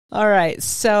All right.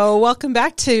 So welcome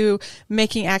back to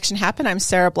Making Action Happen. I'm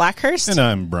Sarah Blackhurst. And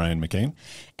I'm Brian McCain.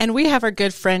 And we have our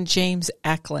good friend James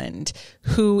Eklund,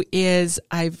 who is,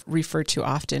 I've referred to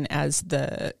often as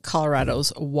the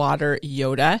Colorado's water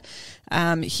Yoda.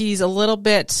 He's a little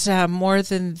bit more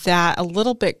than that, a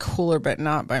little bit cooler, but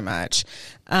not by much,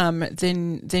 than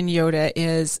Yoda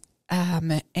is.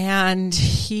 And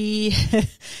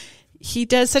he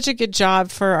does such a good job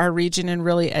for our region in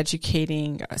really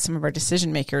educating some of our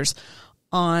decision makers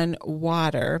on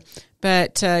water.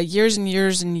 But years and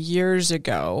years and years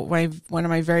ago, one of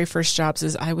my very first jobs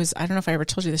is I don't know if I ever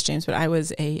told you this, James, but I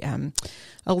was a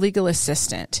legal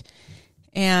assistant.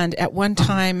 And at one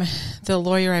time, the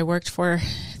lawyer I worked for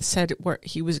said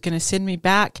he was going to send me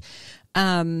back. He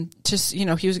was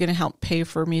going to help pay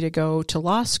for me to go to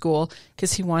law school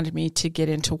because he wanted me to get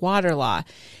into water law.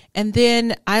 And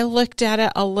then I looked at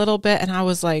it a little bit and I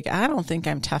was like, I don't think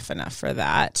I'm tough enough for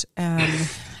that. I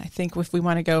think if we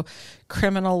want to go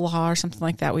criminal law or something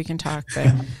like that, we can talk,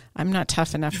 but I'm not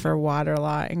tough enough for water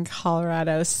law in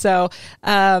Colorado. So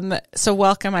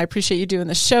welcome. I appreciate you doing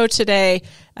the show today.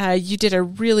 You did a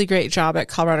really great job at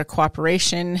Colorado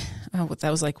Cooperation.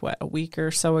 That was like a week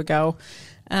or so ago.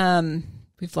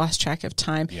 We've lost track of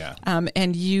time. Yeah.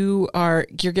 And you're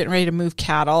getting ready to move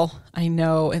cattle, I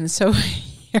know. And so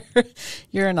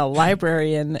you're in a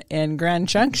library in Grand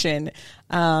Junction.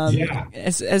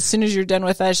 As soon as you're done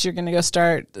with us, you're going to go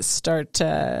start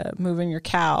moving your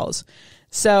cows.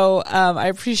 So I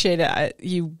appreciate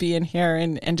you being here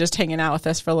and just hanging out with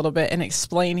us for a little bit and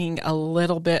explaining a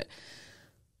little bit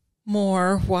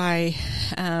more why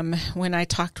when I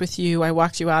talked with you, I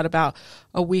walked you out about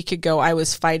a week ago, I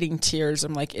was fighting tears.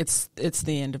 I'm like, it's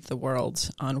the end of the world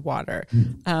on water.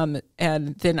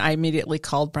 And then I immediately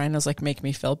called Brian. I was like, make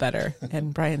me feel better.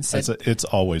 And Brian said, it's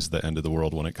always the end of the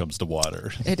world when it comes to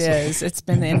water. It is. It's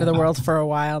been the end of the world for a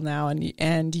while now.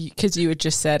 And because you had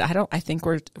just said, I think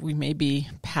we may be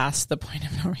past the point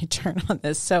of no return on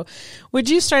this. So would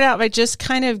you start out by just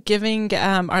kind of giving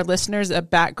our listeners a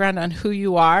background on who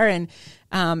you are and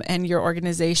your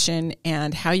organization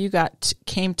and how you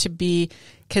came to be,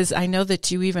 because I know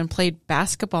that you even played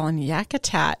basketball in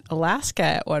Yakutat, Alaska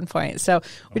at one point. So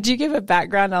would you give a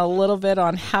background a little bit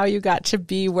on how you got to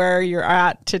be where you're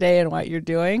at today and what you're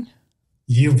doing?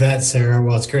 You bet, Sarah.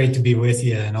 Well, it's great to be with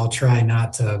you, and I'll try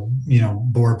not to,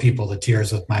 bore people to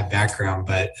tears with my background,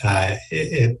 but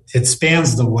it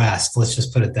spans the West. Let's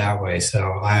just put it that way.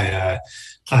 So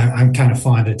I'm kind of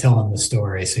fond of telling the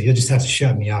story. So you'll just have to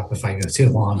shut me up if I go too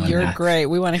long. You're great.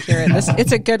 We want to hear it.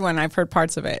 It's a good one. I've heard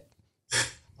parts of it.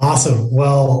 Awesome.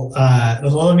 Well,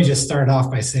 let me just start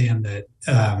off by saying that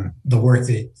the work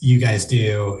that you guys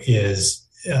do is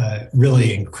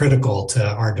really critical to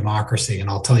our democracy. And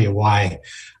I'll tell you why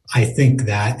I think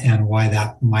that and why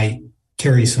that might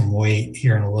carry some weight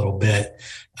here in a little bit.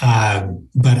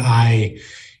 But I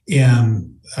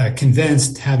am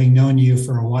convinced, having known you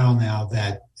for a while now,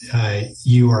 that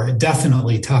you are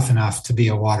definitely tough enough to be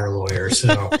a water lawyer.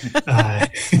 So, well,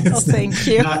 thank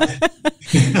you.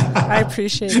 I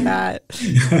appreciate that.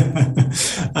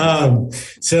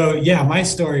 My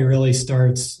story really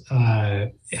starts.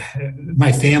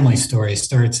 My family story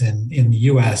starts in the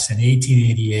U.S. in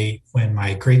 1888 when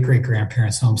my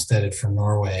great-great-grandparents homesteaded from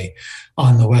Norway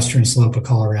on the western slope of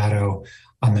Colorado,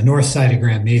 on the north side of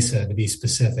Grand Mesa, to be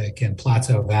specific, in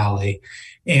Plateau Valley.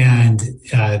 And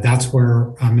that's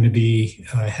where I'm going to be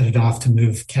headed off to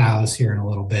move cows here in a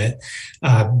little bit.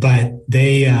 But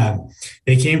they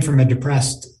came from a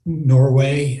depressed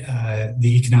Norway,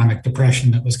 the economic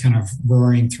depression that was kind of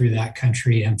roaring through that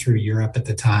country and through Europe at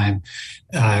the time,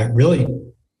 really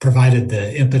provided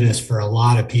the impetus for a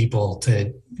lot of people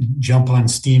to jump on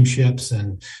steamships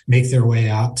and make their way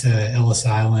out to Ellis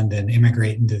Island and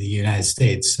immigrate into the United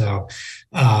States. So,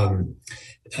 my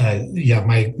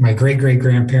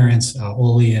great-great-grandparents,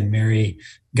 Ole and Mary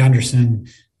Gunderson,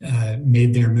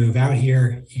 made their move out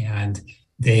here, and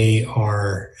they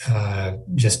are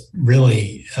just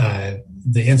really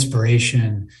the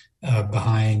inspiration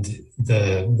behind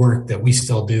the work that we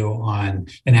still do on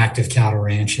an active cattle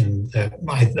ranch. And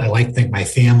I like to think my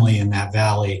family in that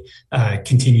valley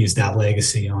continues that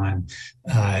legacy on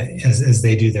as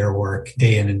they do their work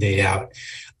day in and day out.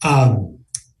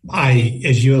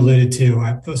 As you alluded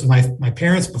to, so my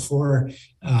parents, before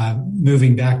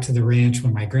moving back to the ranch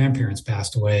when my grandparents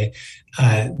passed away,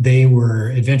 they were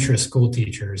adventurous school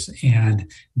teachers,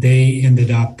 and they ended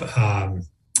up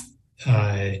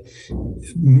they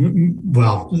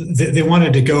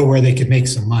wanted to go where they could make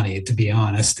some money, to be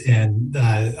honest. And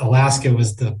Alaska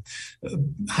was the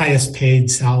highest paid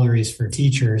salaries for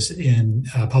teachers in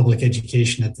public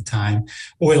education at the time.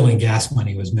 Oil and gas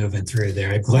money was moving through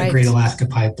there. Right. Great Alaska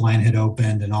Pipeline had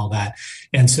opened and all that.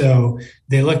 And so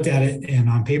they looked at it, and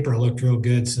on paper it looked real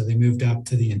good. So they moved up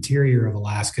to the interior of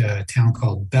Alaska, a town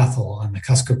called Bethel on the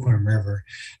Kuskokwim River,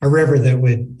 a river that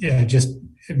would just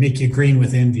make you green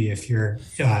with envy if you're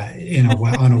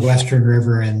on a western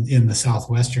river in the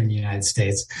southwestern United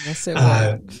States. Yes, it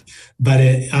would. But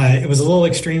it was a little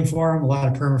extreme for them. A lot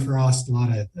of permafrost, a lot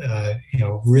of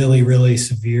really, really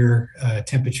severe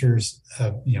temperatures.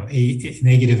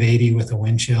 -80 with a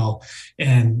wind chill,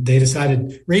 and they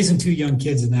decided raising 2 young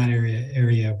kids in that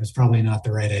area was probably not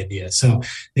the right idea. So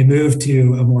they moved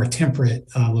to a more temperate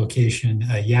location,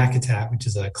 Yakutat, which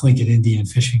is a Tlingit Indian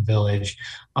fishing village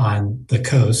on the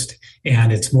coast,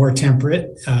 and it's more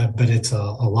temperate, but it's a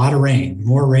lot of rain,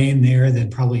 more rain there than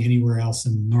probably anywhere else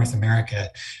in North America.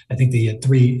 I think they get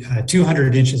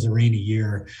 200 inches of rain a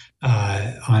year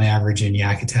on average in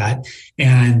Yakutat.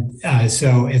 And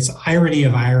so it's irony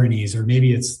of ironies, or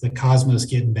maybe it's the cosmos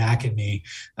getting back at me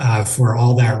for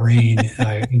all that rain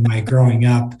in my growing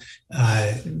up.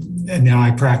 And now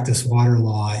I practice water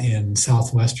law in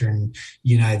southwestern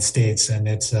United States, and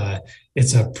it's a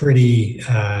pretty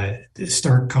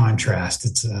stark contrast.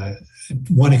 It's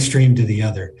one extreme to the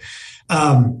other.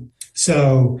 I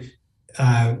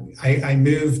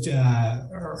moved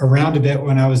around a bit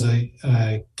when I was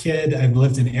a kid. I've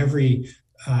lived in every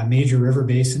major river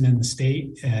basin in the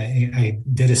state. I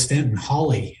did a stint in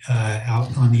Holly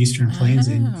out on the Eastern Plains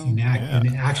in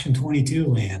Action 22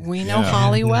 land. We know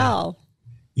Holly well.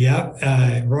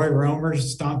 Roy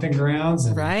Romer's stomping grounds.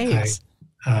 And right.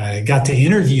 I got to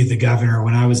interview the governor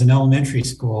when I was in elementary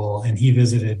school, and he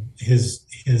visited his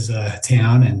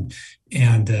town,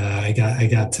 and I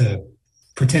got to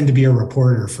pretend to be a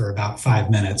reporter for about 5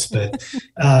 minutes. But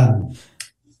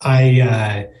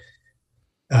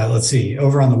let's see,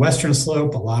 over on the Western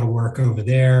Slope, a lot of work over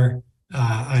there.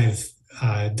 I've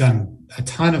done a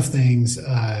ton of things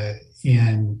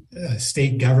in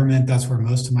state government. That's where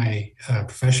most of my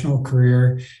professional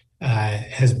career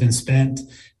has been spent.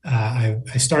 I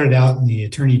started out in the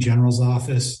Attorney General's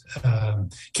office.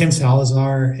 Ken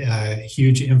Salazar,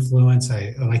 huge influence.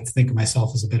 I like to think of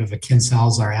myself as a bit of a Ken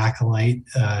Salazar acolyte.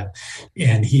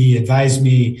 And he advised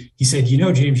me, he said,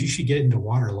 James, you should get into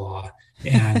water law.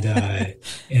 And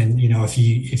if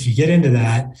you get into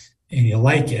that and you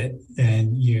like it,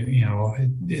 then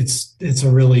it's a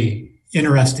really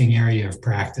interesting area of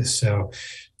practice. So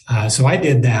I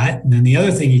did that. And then the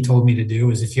other thing he told me to do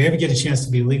was, if you ever get a chance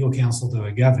to be legal counsel to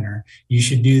a governor, you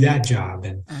should do that job.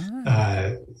 And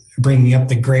bringing up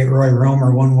the great Roy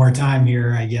Romer one more time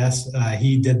here, I guess,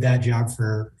 he did that job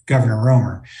for Governor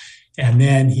Romer. And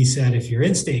then he said, if you're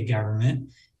in state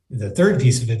government, the third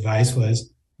piece of advice was,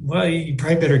 well, you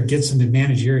probably better get some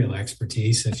managerial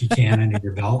expertise if you can under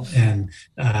your belt. And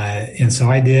so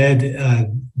I did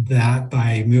that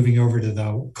by moving over to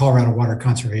the Colorado Water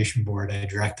Conservation Board. I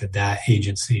directed that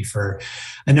agency for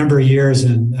a number of years,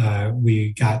 and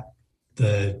we got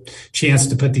the chance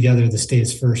to put together the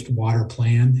state's first water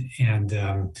plan. And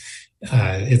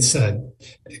it's a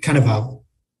kind of a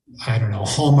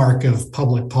hallmark of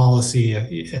public policy,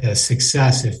 a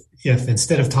success if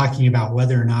instead of talking about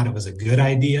whether or not it was a good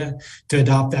idea to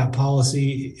adopt that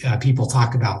policy, people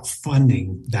talk about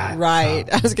funding that. Right.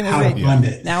 I was going to say, fund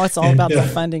it. Now it's all about the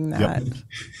funding that.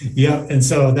 Yep. And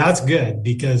so that's good,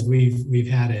 because we've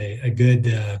had a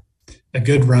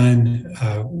good run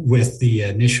with the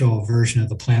initial version of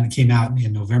the plan that came out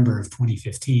in November of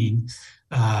 2015.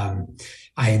 I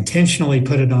intentionally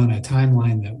put it on a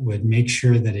timeline that would make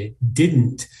sure that it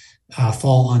didn't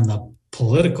fall on the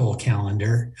political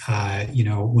calendar,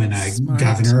 when a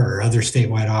governor or other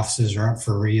statewide offices are up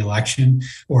for re-election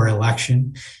or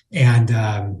election. And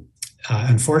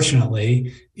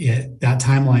unfortunately, that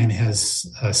timeline has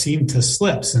seemed to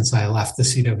slip since I left the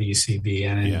CWCB.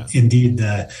 And indeed,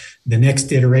 the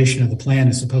next iteration of the plan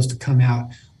is supposed to come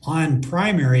out on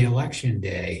primary election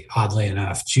day, oddly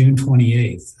enough. June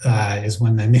 28th is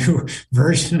when the new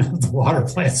version of the water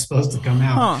plan is supposed to come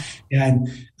out. And,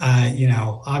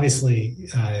 obviously,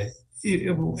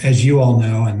 as you all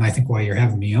know, and I think why you're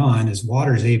having me on, is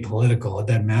water is apolitical. It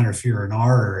doesn't matter if you're an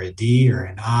R or a D or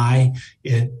an I.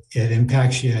 It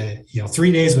impacts you,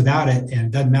 3 days without it, and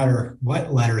it doesn't matter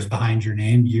what letters behind your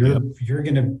name. You're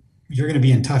gonna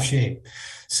be in tough shape.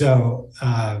 So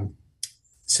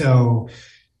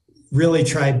really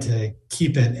tried to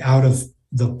keep it out of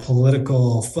the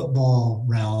political football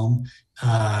realm.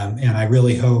 And I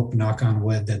really hope, knock on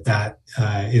wood, that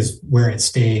is where it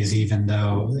stays, even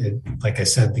though, like I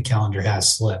said, the calendar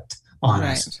has slipped on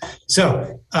us.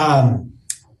 So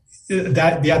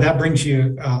that brings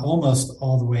you almost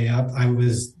all the way up. I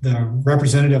was the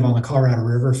representative on the Colorado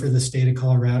River for the state of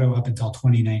Colorado up until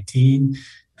 2019.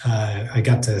 I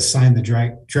got to sign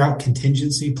the drought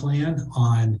contingency plan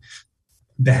on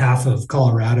behalf of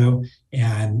Colorado.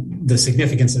 And the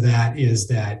significance of that is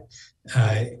that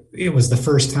it was the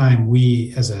first time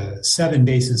we, as a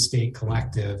 7-basin state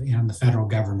collective and the federal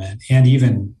government and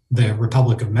even the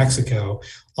Republic of Mexico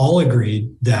all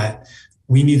agreed that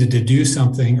we needed to do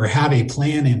something or have a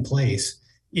plan in place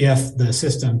if the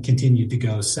system continued to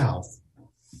go south.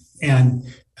 And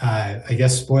I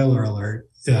guess, spoiler alert,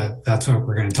 that's what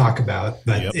we're going to talk about,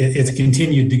 but yep. It's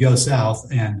continued to go south,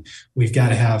 and we've got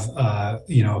to have,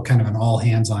 kind of an all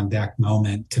hands on deck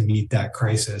moment to meet that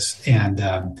crisis. And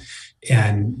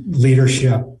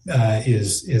leadership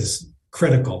is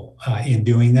critical in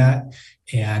doing that.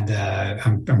 And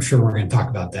I'm sure we're going to talk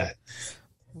about that.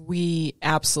 We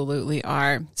absolutely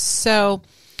are. So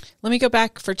let me go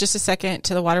back for just a second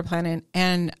to the water plan.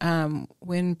 And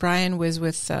when Brian was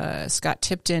with Scott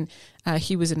Tipton,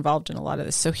 he was involved in a lot of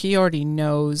this. So he already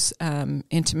knows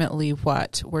intimately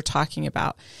what we're talking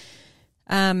about.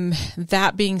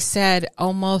 That being said,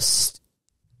 almost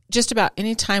just about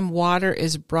any time water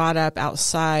is brought up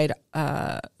outside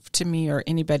to me or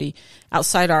anybody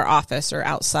outside our office or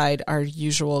outside our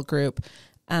usual group,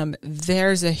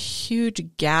 there's a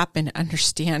huge gap in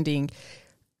understanding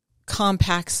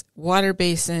compacts, water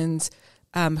basins,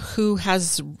 who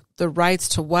has the rights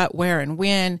to what, where, and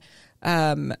when,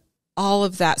 all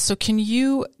of that. So can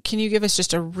you give us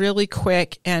just a really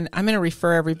quick, and I'm going to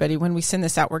refer everybody, when we send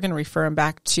this out, we're going to refer them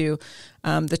back to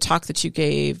the talk that you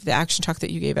gave, the action talk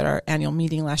that you gave at our annual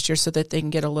meeting last year, so that they can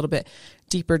get a little bit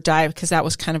deeper dive, because that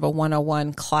was kind of a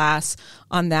 101 class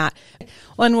on that.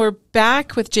 When we're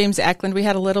back with James Eklund, we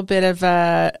had a little bit of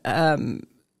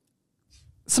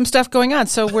some stuff going on.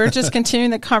 So we're just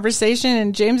continuing the conversation,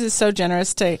 and James is so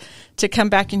generous to come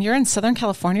back, and you're in Southern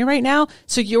California right now.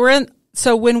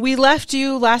 So when we left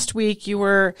you last week, you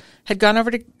had gone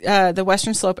over to the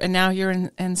Western Slope, and now you're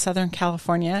in Southern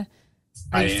California.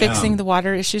 Are you fixing the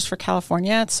water issues for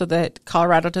California so that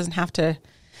Colorado doesn't have to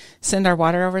send our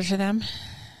water over to them?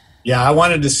 Yeah, I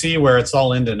wanted to see where it's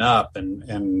all ending up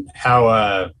and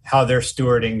how they're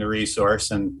stewarding the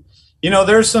resource. And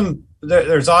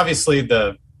there's obviously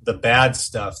the bad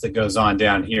stuff that goes on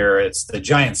down here. It's the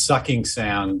giant sucking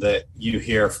sound that you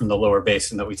hear from the lower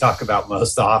basin that we talk about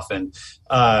most often,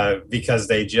 because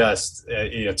they just,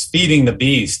 it's feeding the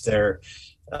beast. They're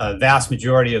vast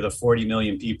majority of the 40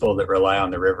 million people that rely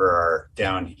on the river are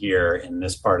down here in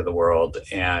this part of the world.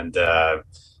 And they're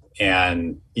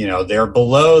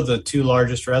below the 2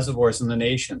 largest reservoirs in the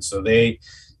nation. So they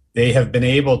have been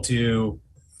able to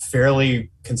fairly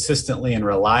consistently and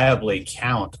reliably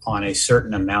count on a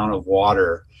certain amount of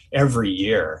water every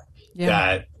year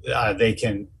that they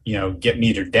can, get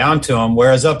metered down to them.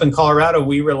 Whereas up in Colorado,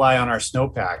 we rely on our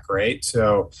snowpack, right?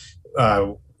 So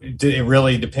it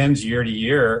really depends year to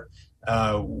year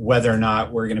whether or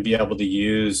not we're going to be able to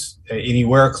use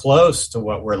anywhere close to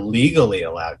what we're legally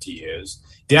allowed to use.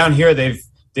 Down here, they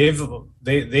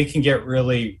can get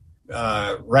really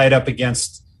right up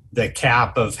against the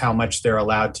cap of how much they're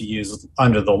allowed to use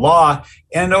under the law.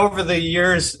 And over the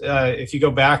years, if you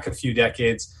go back a few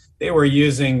decades, they were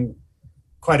using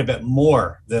quite a bit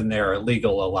more than their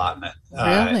legal allotment.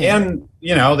 Really? And,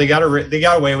 they got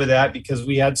away with that because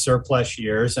we had surplus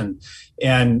years and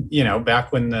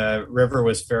back when the river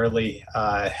was fairly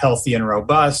healthy and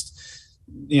robust,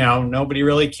 nobody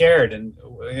really cared. And,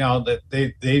 that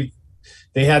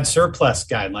they had surplus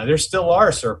guidelines. There still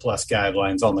are surplus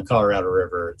guidelines on the Colorado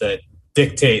River that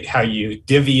dictate how you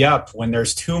divvy up when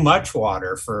there's too much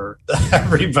water for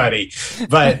everybody.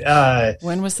 But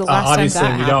when was the last time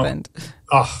that happened?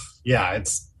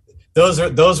 Those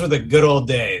were the good old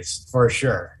days for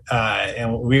sure.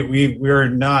 And we're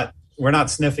not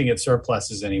sniffing at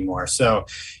surpluses anymore. So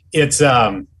it's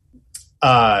I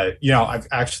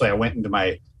went into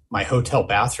my hotel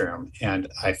bathroom and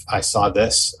I saw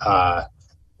this.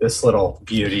 This little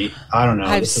beauty. I don't know.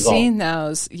 I've seen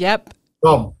those. Yep.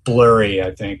 All blurry,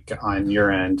 I think, on your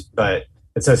end. But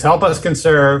it says, help us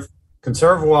conserve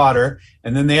water.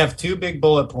 And then they have 2 big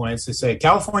bullet points. They say,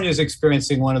 California is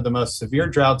experiencing one of the most severe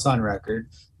droughts on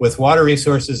record with water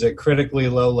resources at critically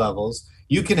low levels.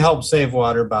 You can help save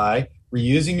water by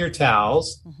reusing your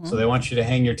towels. So they want you to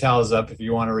hang your towels up if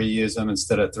you want to reuse them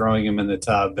instead of throwing them in the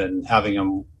tub and having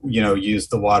them, use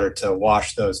the water to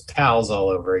wash those towels all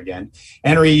over again,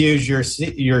 and reuse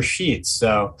your sheets.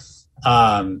 So,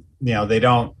 they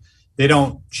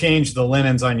don't change the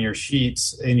linens on your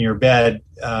sheets in your bed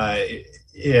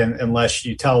unless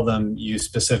you tell them you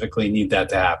specifically need that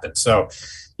to happen. So,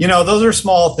 those are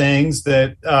small things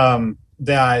that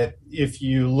if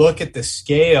you look at the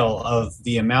scale of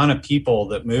the amount of people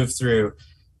that move through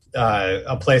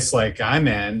a place like I'm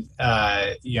in,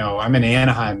 I'm in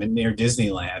Anaheim and near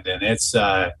Disneyland, and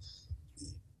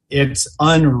it's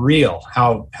unreal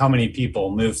how many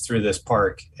people move through this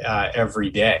park every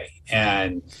day.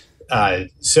 And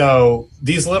so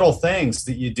these little things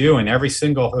that you do in every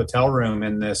single hotel room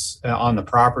in this on the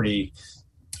property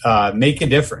make a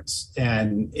difference.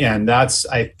 And that's,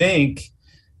 I think,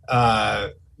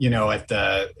 at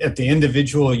the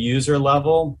individual user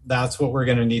level, that's what we're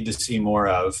going to need to see more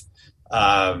of,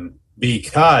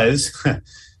 because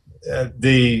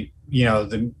the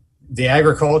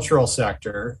agricultural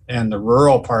sector and the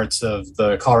rural parts of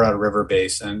the Colorado River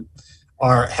Basin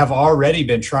have already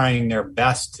been trying their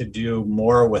best to do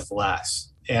more with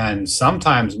less, and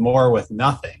sometimes more with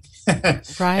nothing.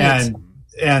 Right.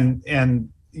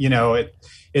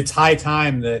 It's high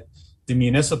time that the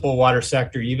municipal water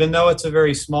sector, even though it's a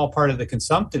very small part of the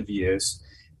consumptive use,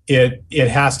 it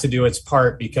has to do its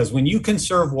part, because when you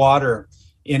conserve water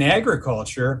in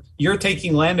agriculture, you're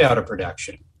taking land out of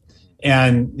production.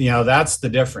 And, that's the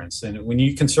difference. And when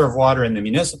you conserve water in the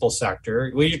municipal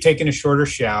sector, well, you're taking a shorter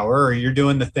shower, or you're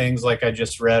doing the things like I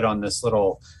just read on this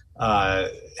little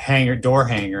door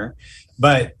hanger.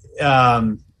 But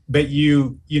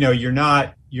you're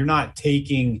not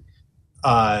taking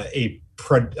the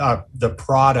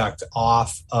product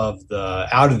out of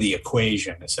the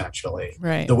equation, essentially,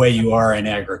 right, the way you are in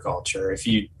agriculture. If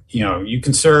you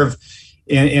conserve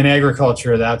in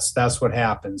agriculture, that's what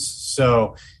happens.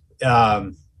 So,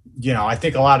 I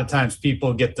think a lot of times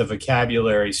people get the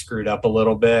vocabulary screwed up a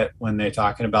little bit when they're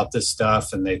talking about this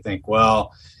stuff, and they think,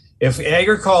 well, if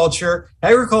agriculture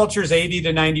is 80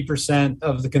 to 90%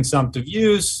 of the consumptive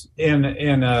use in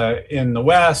the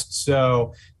West,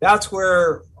 so that's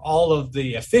where all of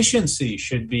the efficiency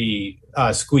should be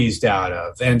squeezed out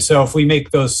of. And so if we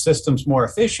make those systems more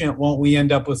efficient, won't we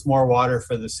end up with more water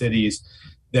for the cities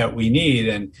that we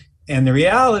need? And the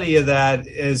reality of that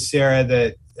is, Sarah,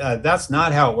 that that's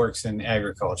not how it works in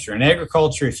agriculture. In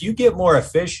agriculture, if you get more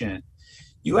efficient,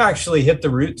 you actually hit the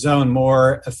root zone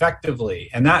more effectively.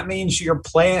 And that means your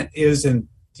plant isn't,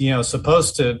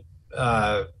 supposed to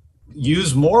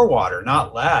use more water,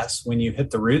 not less, when you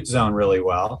hit the root zone really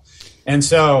well. And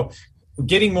so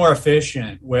getting more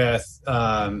efficient with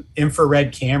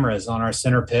infrared cameras on our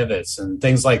center pivots and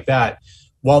things like that,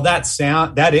 while that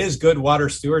is good water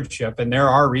stewardship, and there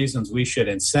are reasons we should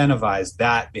incentivize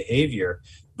that behavior,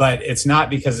 but it's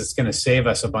not because it's going to save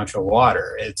us a bunch of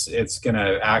water. It's going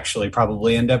to actually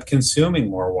probably end up consuming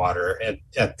more water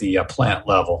at the plant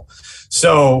level.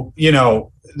 So,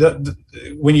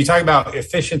 when you talk about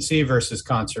efficiency versus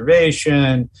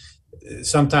conservation,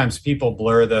 sometimes people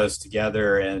blur those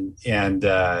together, and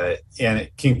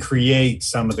it can create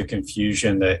some of the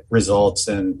confusion that results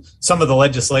in some of the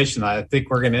legislation I think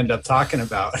we're going to end up talking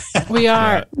about. We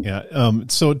are. Yeah.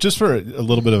 So just for a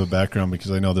little bit of a background,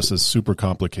 because I know this is super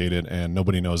complicated and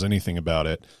nobody knows anything about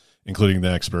it, including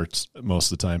the experts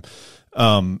most of the time.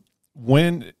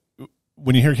 When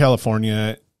you hear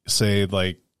California say,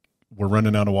 like, we're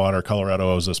running out of water,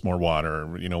 Colorado owes us more water,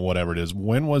 whatever it is,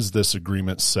 when was this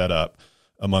agreement set up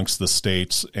amongst the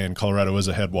states? And Colorado is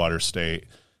a headwater state.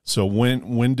 So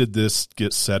when did this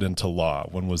get set into law?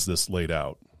 When was this laid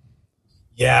out?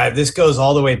 Yeah, this goes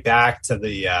all the way back to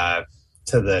the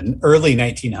early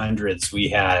 1900s. We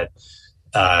had,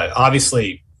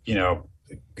 obviously,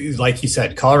 like you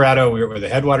said, Colorado, we were the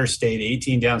headwater state,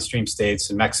 18 downstream states,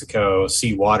 and Mexico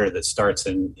sea water that starts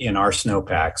in our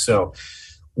snowpack. So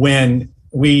when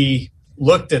we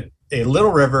looked at a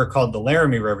little river called the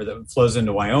Laramie River that flows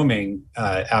into Wyoming,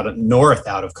 out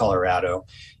of Colorado,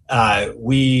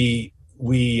 we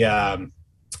thought,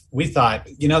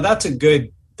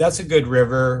 that's a good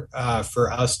river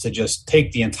for us to just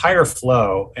take the entire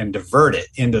flow and divert it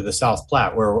into the South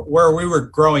Platte, where we were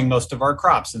growing most of our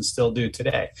crops and still do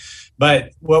today.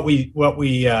 But what we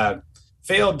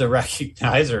failed to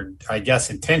recognize, or I guess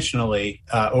intentionally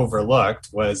overlooked,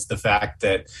 was the fact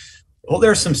that,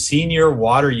 there's some senior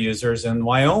water users in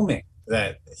Wyoming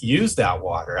that use that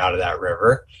water out of that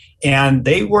river. And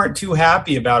they weren't too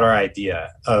happy about our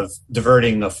idea of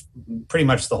diverting pretty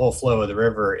much the whole flow of the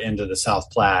river into the South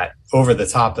Platte over the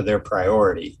top of their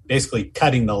priority, basically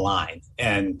cutting the line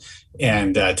and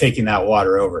taking that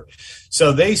water over.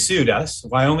 So they sued us.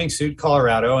 Wyoming sued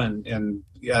Colorado, and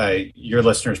your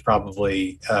listeners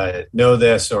probably know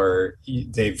this, or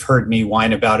they've heard me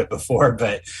whine about it before,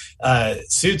 but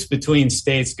suits between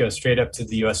states go straight up to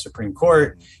the U.S. Supreme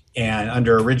Court. And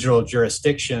under original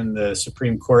jurisdiction, the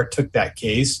Supreme Court took that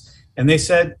case and they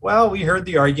said, well, we heard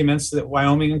the arguments that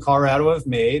Wyoming and Colorado have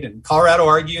made. And Colorado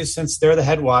argues since they're the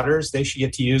headwaters, they should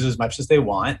get to use as much as they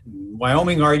want. And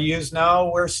Wyoming argues,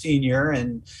 no, we're senior.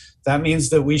 And that means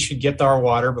that we should get our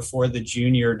water before the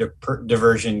junior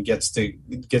diversion gets to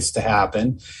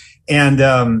happen. But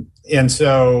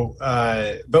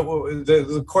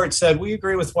the court said, we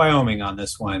agree with Wyoming on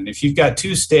this one. If you've got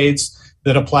two states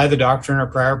that apply the doctrine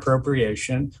of prior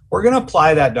appropriation, we're going to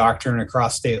apply that doctrine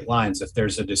across state lines if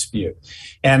there's a dispute.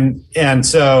 And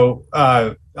so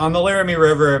on the Laramie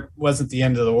River, it wasn't the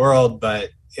end of the world,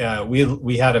 but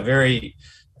we had a very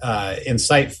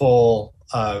insightful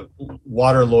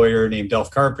water lawyer named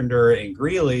Delph Carpenter in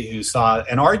Greeley who saw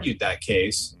and argued that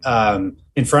case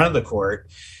in front of the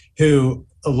court, who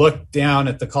looked down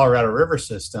at the Colorado River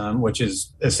system, which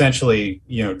is essentially,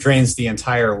 drains the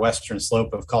entire western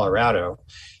slope of Colorado,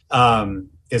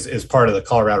 is part of the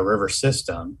Colorado River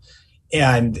system.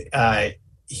 And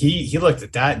he looked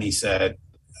at that and he said,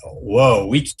 whoa,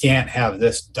 we can't have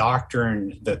this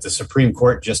doctrine that the Supreme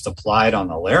Court just applied on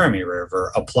the Laramie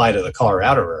River apply to the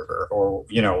Colorado River, or,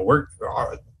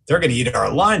 they're going to eat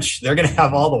our lunch. They're going to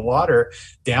have all the water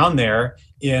down there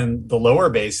in the lower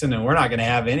basin, and we're not going to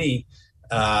have anything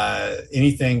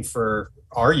for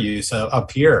our use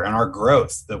up here and our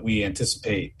growth that we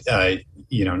anticipate,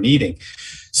 needing.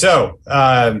 So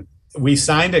we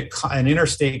signed an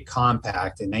interstate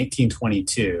compact in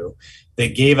 1922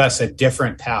 that gave us a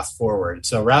different path forward.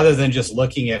 So rather than just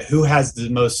looking at who has the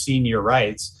most senior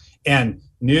rights, and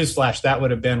newsflash, that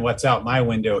would have been what's out my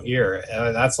window here.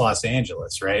 That's Los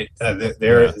Angeles, right?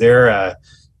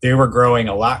 They were growing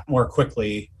a lot more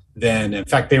quickly than, in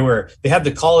fact, they had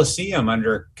the Coliseum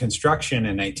under construction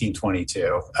in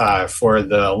 1922 for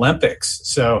the Olympics.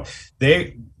 So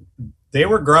they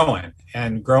were growing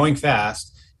and growing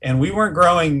fast, and we weren't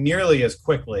growing nearly as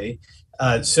quickly.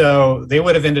 So they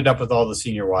would have ended up with all the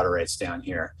senior water rights down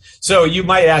here. So you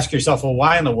might ask yourself, well,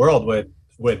 why in the world would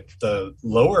the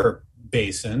lower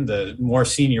basin, the more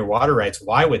senior water rights,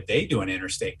 why would they do an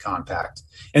interstate compact?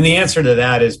 And the answer to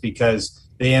that is because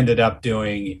they ended up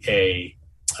doing a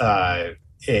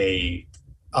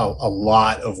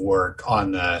lot of work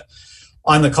on the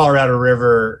Colorado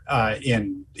River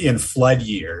in flood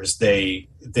years. They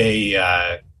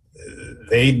knew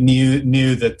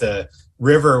that the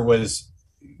river was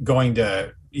going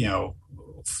to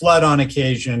flood on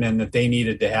occasion, and that they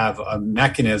needed to have a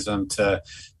mechanism to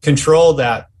control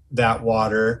that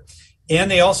water.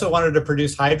 And they also wanted to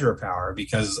produce hydropower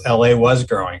because LA was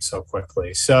growing so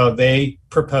quickly. So they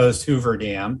proposed Hoover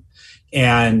Dam,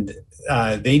 and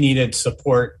they needed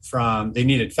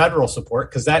federal support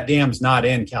because that dam's not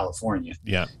in California.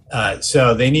 Yeah.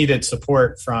 So they needed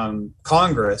support from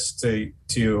Congress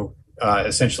to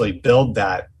essentially build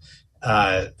that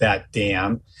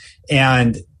dam,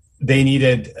 and they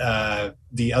needed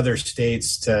the other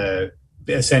states to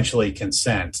essentially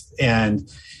consent. And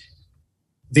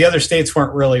the other states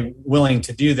weren't really willing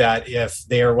to do that if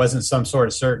there wasn't some sort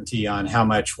of certainty on how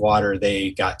much water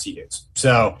they got to use.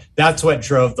 So that's what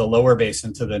drove the lower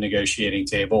basin to the negotiating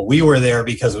table. We were there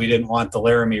because we didn't want the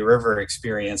Laramie River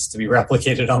experience to be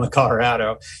replicated on the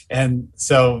Colorado. And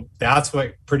so that's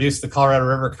what produced the Colorado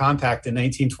River Compact in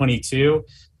 1922.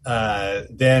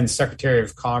 Then Secretary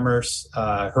of Commerce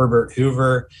Herbert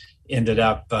Hoover ended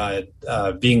up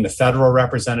being the federal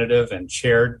representative and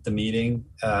chaired the meetings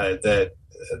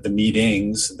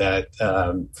that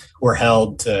were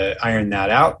held to iron that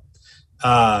out.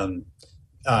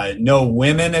 No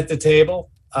women at the table,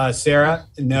 Sarah.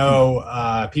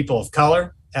 No people of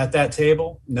color at that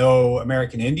table. No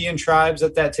American Indian tribes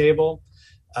at that table.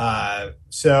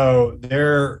 So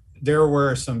there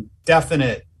were some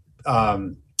definite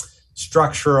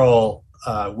structural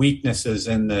weaknesses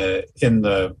in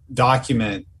the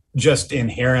document, just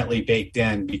inherently baked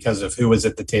in because of who was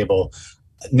at the table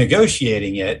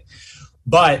negotiating it.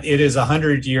 But it is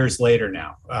 100 years later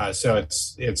now. So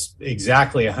it's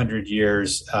exactly 100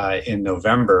 years in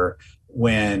November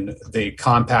when the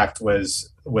compact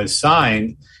was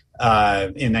signed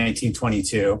in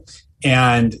 1922,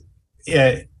 and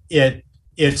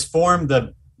it's formed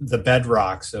the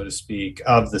bedrock, so to speak,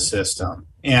 of the system.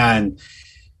 And,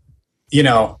 you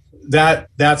know,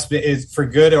 that's been, for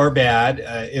good or bad.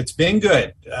 It's been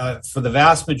good for the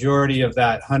vast majority of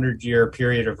that 100-year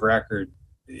period of record.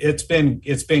 It's been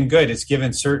good. It's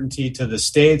given certainty to the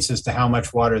states as to how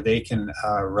much water they can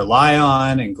rely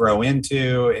on and grow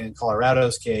into. In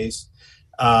Colorado's case,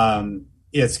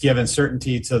 it's given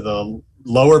certainty to the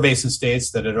lower basin states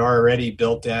that had already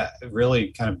built out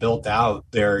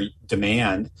their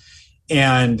demand,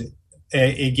 and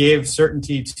it gave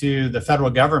certainty to the federal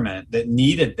government that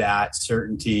needed that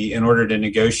certainty in order to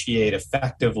negotiate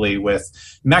effectively with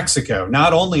Mexico,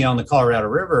 not only on the Colorado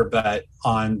River, but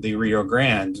on the Rio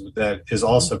Grande, that is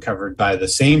also covered by the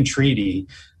same treaty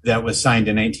that was signed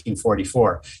in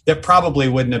 1944, that probably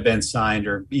wouldn't have been signed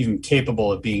or even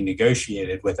capable of being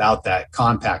negotiated without that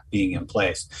compact being in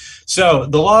place. So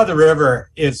the law of the river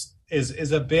is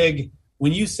a big,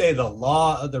 when you say the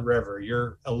law of the river,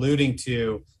 you're alluding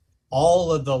to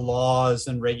all of the laws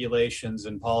and regulations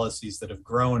and policies that have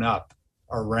grown up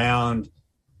around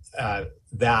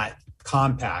that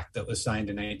compact that was signed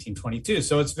in 1922.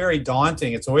 So it's very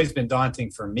daunting. It's always been daunting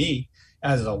for me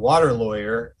as a water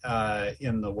lawyer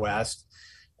in the West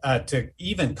to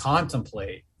even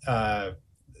contemplate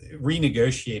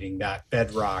renegotiating that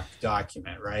bedrock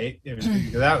document, right?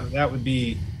 That would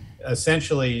be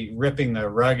essentially ripping the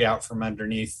rug out from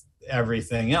underneath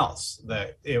everything else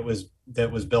that was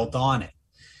built on it.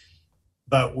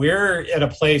 But we're at a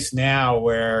place now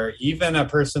where even a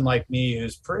person like me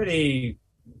who's pretty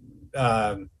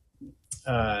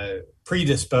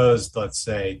predisposed, let's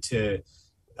say, to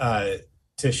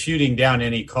shooting down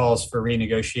any calls for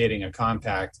renegotiating a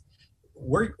compact,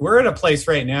 we're at a place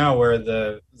right now where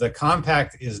the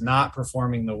compact is not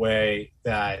performing the way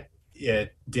that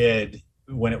it did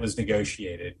when it was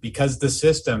negotiated, because the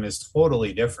system is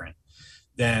totally different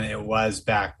than it was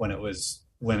back back in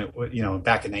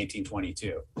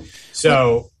 1922.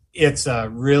 So it's a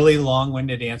really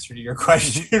long-winded answer to your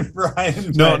question,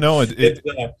 Brian. No, that's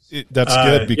good,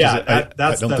 because I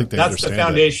don't think they understand that's the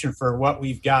foundation for what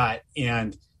we've got,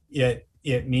 and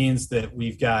it means that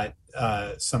we've got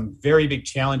some very big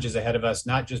challenges ahead of us,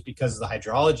 not just because the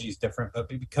hydrology is different, but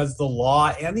because the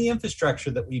law and the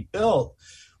infrastructure that we built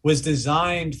was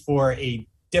designed for a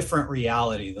different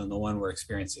reality than the one we're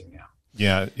experiencing now.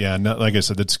 Yeah. No, like I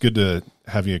said, it's good to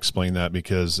have you explain that,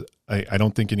 because I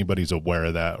don't think anybody's aware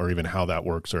of that or even how that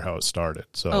works or how it started.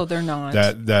 So they're not.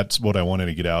 That's what I wanted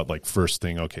to get out. Like, first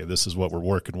thing, okay, this is what we're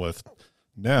working with.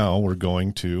 Now we're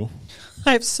going to.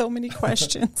 I have so many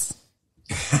questions.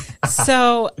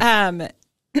 So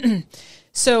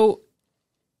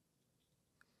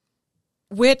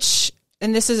which,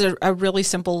 and this is a really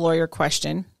simple lawyer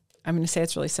question. I'm going to say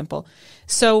it's really simple.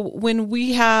 So when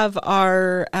we have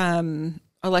our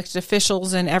elected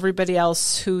officials and everybody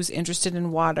else who's interested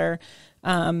in water,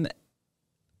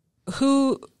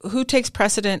 who takes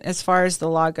precedent as far as the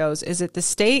law goes? Is it the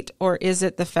state or is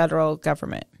it the federal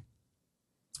government?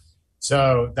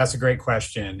 So that's a great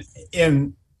question.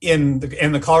 In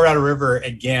the Colorado River,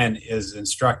 again, is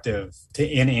instructive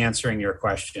in answering your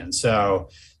question. So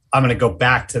I'm going to go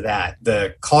back to that.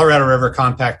 The Colorado River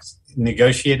Compact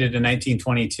negotiated in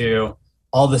 1922.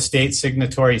 All the state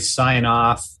signatories sign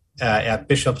off at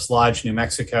Bishop's Lodge, New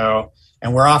Mexico,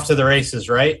 and we're off to the races,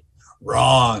 right?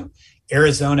 Wrong.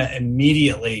 Arizona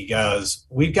immediately goes,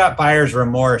 we've got buyer's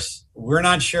remorse. We're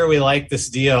not sure we like this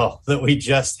deal that we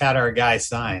just had our guy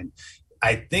sign.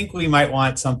 I think we might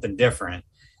want something different.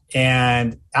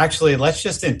 And actually, let's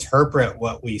just interpret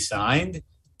what we signed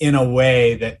in a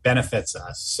way that benefits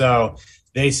us. So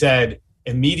they said,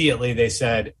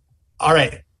 all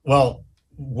right, well,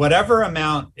 whatever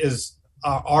amount is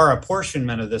our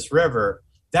apportionment of this river,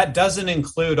 that doesn't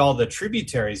include all the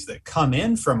tributaries that come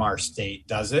in from our state,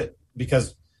 does it?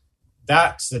 Because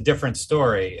that's a different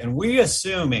story. And we're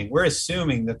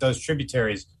assuming that those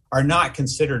tributaries are not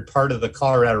considered part of the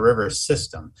Colorado River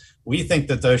system. We think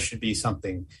that those should be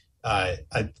something,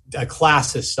 a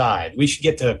class aside. We should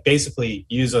get to basically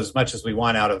use as much as we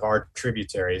want out of our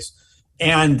tributaries,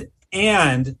 and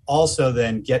also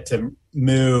then get to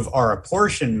move our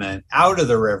apportionment out of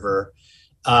the river,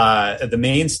 the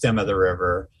main stem of the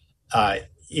river,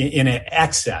 in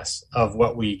excess of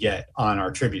what we get on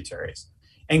our tributaries.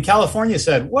 And California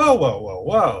said,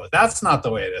 whoa, that's not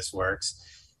the way this works.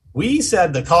 We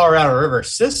said the Colorado River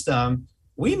system,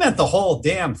 we meant the whole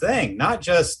damn thing, not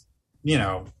just,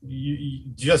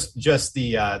 just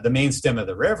the main stem of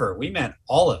the river. We meant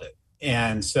all of it.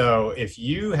 And so if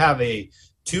you have a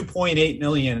 2.8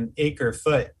 million acre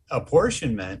foot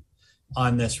apportionment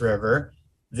on this river,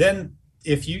 then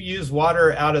if you use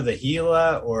water out of the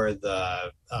Gila or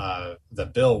the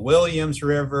Bill Williams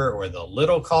River or the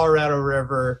Little Colorado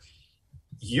River,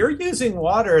 you're using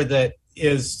water that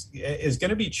is going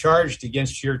to be charged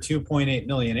against your 2.8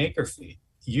 million acre feet.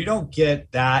 You don't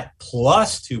get that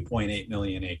plus 2.8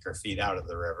 million acre feet out of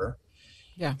the river.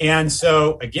 Yeah. And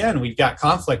so, again, we've got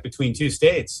conflict between two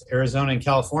states, Arizona and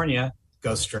California.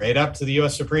 Go straight up to the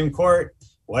U.S. Supreme Court.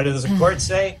 What does the court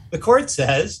say? The court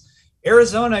says,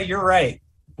 Arizona, you're right.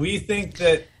 We think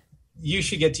that you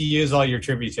should get to use all your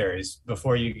tributaries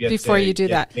before you do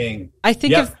that. I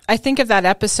think of that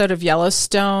episode of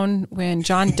Yellowstone when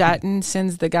John Dutton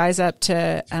sends the guys up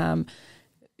to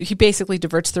he basically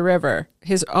diverts the river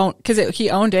his own because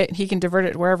he owned it and he can divert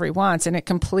it wherever he wants, and it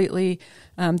completely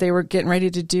they were getting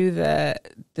ready to do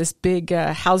this big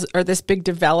house or this big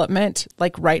development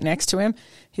like right next to him.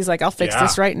 He's like, I'll fix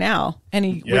this right now, and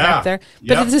he went up there.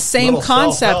 But it's the same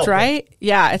concept, right?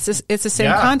 Yeah, it's the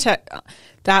same concept.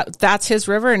 That's his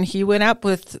river, and he went up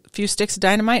with a few sticks of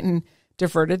dynamite and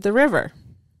diverted the river.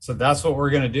 So that's what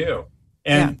we're going to do.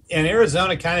 And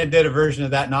Arizona kind of did a version of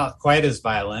that, not quite as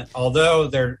violent, although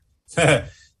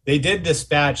they did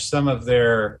dispatch some of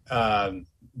their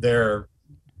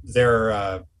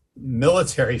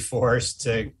military force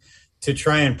to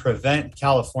try and prevent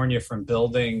California from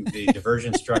building the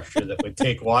diversion structure that would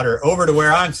take water over to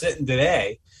where I'm sitting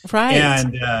today. Right.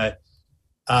 And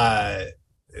I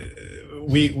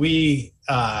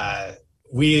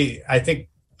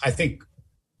think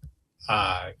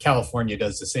California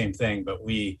does the same thing, but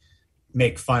we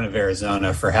make fun of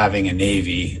Arizona for having a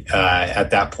Navy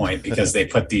at that point because they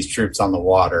put these troops on the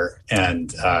water,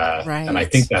 and I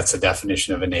think that's the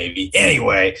definition of a Navy.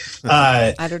 Anyway,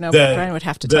 I don't know. Brian would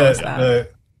have to tell us that.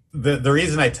 The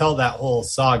reason I tell that whole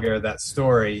saga, that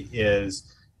story,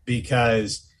 is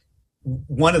because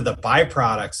one of the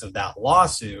byproducts of that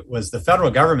lawsuit was the federal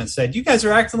government said, you guys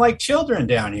are acting like children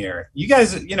down here. You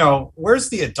guys, where's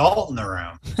the adult in the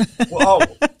room? We'll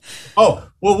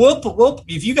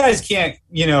if you guys can't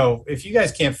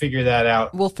figure that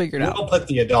out, we'll figure it out. We'll put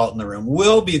the adult in the room.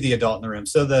 We'll be the adult in the room.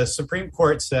 So the Supreme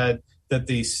Court said that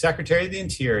the Secretary of the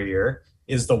Interior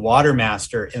is the water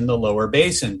master in the lower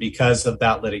basin because of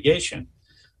that litigation.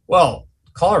 Well,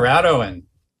 Colorado and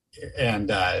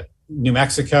New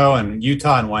Mexico and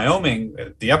Utah and Wyoming,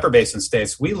 the upper basin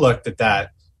states, we looked at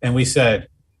that and we said,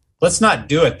 let's not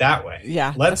do it that way.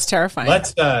 Yeah, that's terrifying.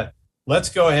 Let's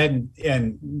go ahead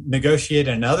and negotiate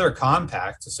another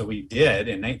compact. So we did.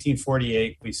 In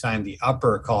 1948, we signed the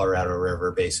Upper Colorado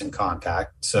River Basin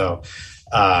Compact. So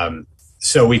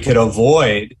we could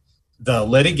avoid the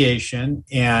litigation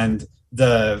and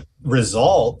the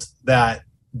result that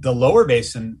the lower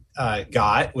basin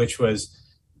got, which was,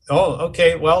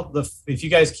 if you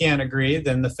guys can't agree,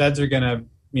 then the feds are going to,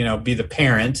 be the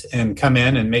parent and come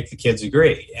in and make the kids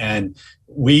agree. And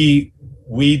we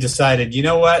decided, you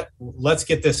know what, let's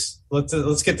get this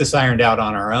ironed out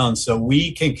on our own so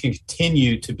we can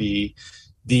continue to be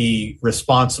the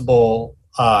responsible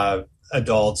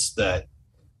adults that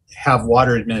have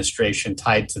water administration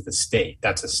tied to the state.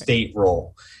 That's a state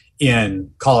role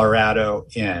in Colorado,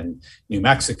 in New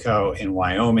Mexico, in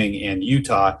Wyoming, and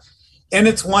Utah. And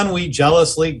it's one we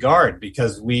jealously guard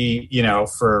because we,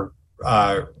 for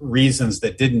reasons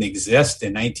that didn't exist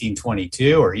in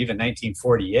 1922 or even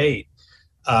 1948,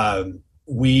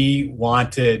 we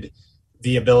wanted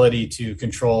the ability to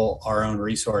control our own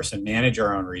resource and manage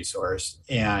our own resource.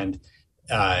 And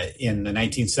in the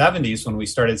 1970s, when we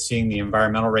started seeing the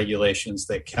environmental regulations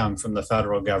that come from the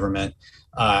federal government,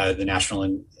 the National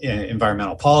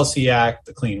Environmental Policy Act,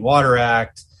 the Clean Water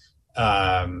Act,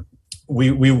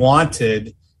 we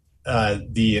wanted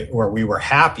we were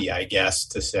happy, I guess,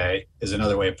 to say, is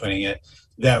another way of putting it,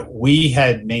 that we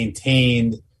had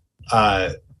maintained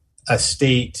a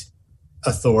state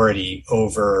authority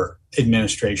over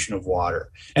administration of water.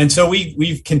 And so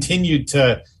we've continued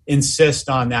to insist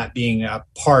on that being a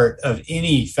part of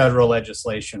any federal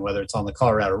legislation, whether it's on the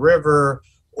Colorado River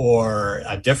or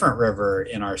a different river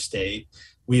in our state.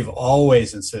 We've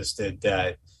always insisted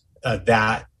that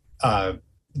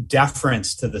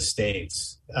deference to the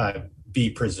states be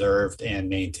preserved and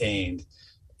maintained.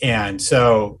 And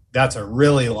so that's a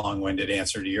really long-winded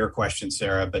answer to your question,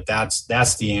 Sarah, but that's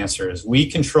the answer. Is we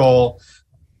control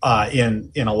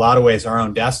in a lot of ways our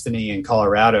own destiny in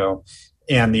Colorado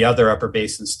and the other upper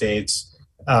basin states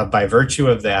by virtue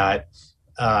of that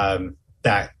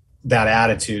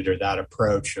attitude or that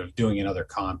approach of doing another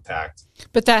compact.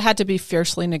 But that had to be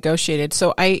fiercely negotiated.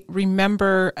 So I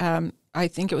remember, I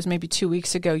think it was maybe 2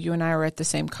 weeks ago, you and I were at the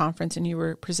same conference and you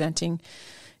were presenting,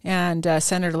 and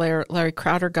Senator Larry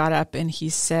Crowder got up and he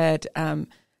said,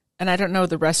 And I don't know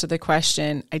the rest of the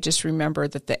question. I just remember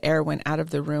that the air went out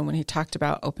of the room when he talked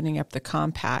about opening up the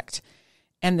compact.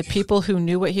 And the people who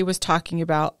knew what he was talking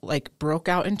about, like, broke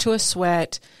out into a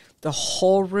sweat. The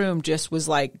whole room just was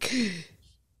like,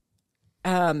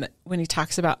 when he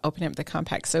talks about opening up the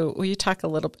compact. So will you talk a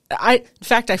little bit? In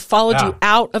fact, I followed you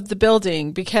out of the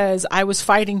building because I was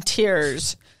fighting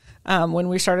tears when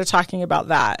we started talking about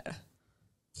that.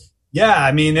 Yeah,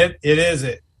 I mean, it is.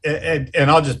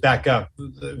 And I'll just back up.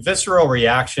 Visceral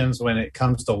reactions when it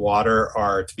comes to water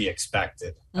are to be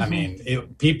expected. Mm-hmm. I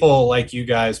mean, people like you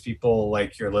guys, people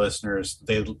like your listeners,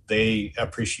 they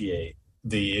appreciate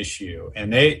the issue,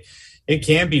 and it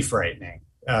can be frightening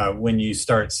when you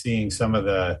start seeing some of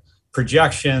the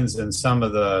projections and some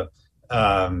of the,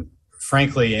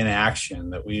 frankly, inaction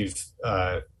that we've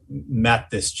met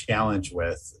this challenge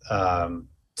with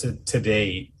to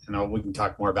date. We can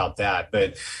talk more about that,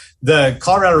 but the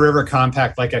Colorado River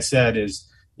Compact, like I said, is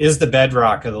the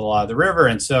bedrock of the law of the river,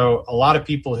 and so a lot of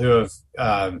people who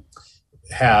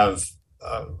have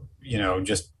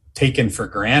just taken for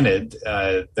granted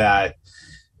that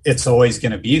it's always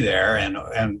going to be there,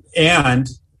 and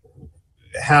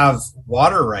have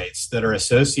water rights that are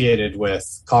associated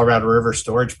with Colorado River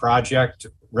Storage Project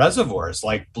reservoirs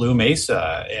like Blue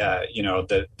Mesa,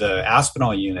 the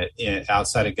Aspinall unit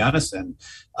outside of Gunnison,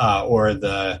 or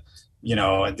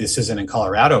this isn't in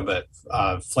Colorado, but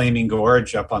Flaming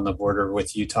Gorge up on the border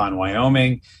with Utah and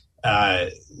Wyoming.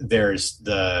 There's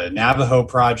the Navajo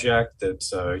project.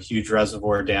 That's a huge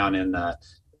reservoir down in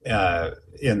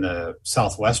the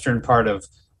southwestern part of.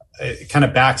 It kind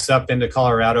of backs up into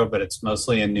Colorado, but it's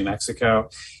mostly in New Mexico.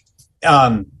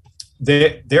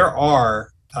 There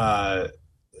are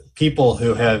people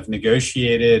who have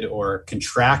negotiated or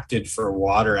contracted for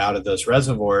water out of those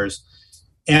reservoirs,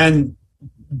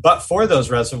 but for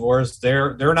those reservoirs,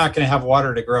 they're not going to have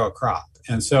water to grow a crop,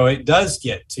 and so it does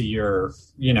get to your,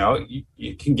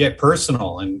 you can get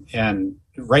personal and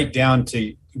right down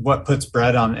to what puts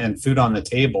bread on and food on the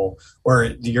table, or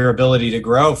your ability to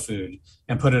grow food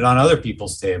and put it on other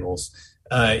people's tables.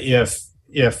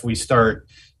 If we start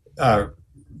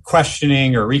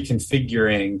questioning or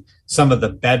reconfiguring some of the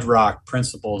bedrock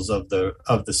principles of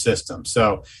the system.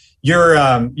 So your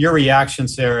reaction,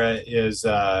 Sarah, is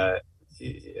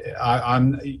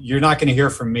you're not going to hear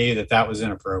from me that was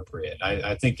inappropriate.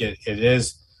 I think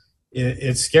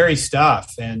it's scary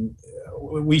stuff, and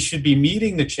we should be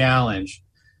meeting the challenge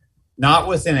not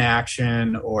with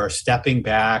inaction or stepping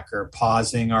back or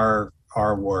pausing our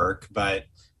work, but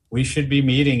we should be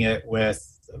meeting it with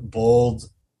bold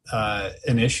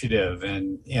initiative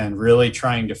and really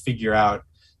trying to figure out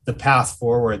the path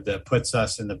forward that puts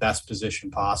us in the best position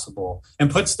possible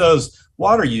and puts those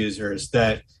water users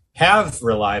that have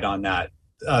relied on that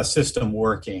system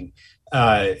working,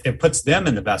 it puts them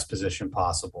in the best position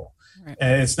possible. Right.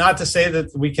 And it's not to say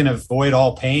that we can avoid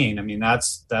all pain. I mean,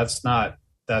 that's not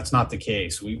the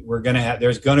case.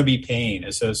 There's going to be pain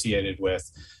associated with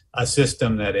a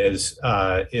system that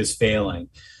is failing,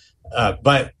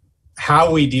 but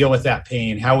how we deal with that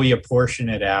pain, how we apportion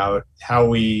it out, how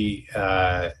we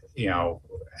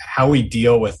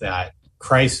deal with that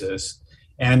crisis,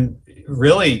 and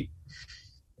really,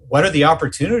 what are the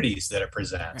opportunities that it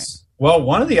presents? Right. Well,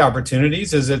 one of the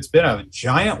opportunities is it's been a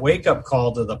giant wake-up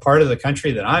call to the part of the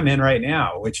country that I'm in right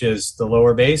now, which is the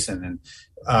lower basin, and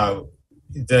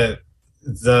the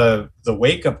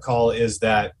wake-up call is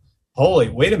that, holy,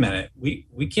 wait a minute,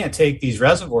 we can't take these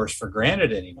reservoirs for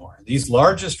granted anymore. These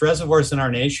largest reservoirs in our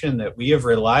nation that we have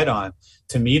relied on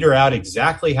to meter out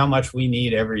exactly how much we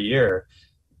need every year,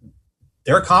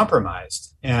 they're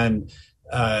compromised, and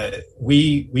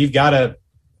we've got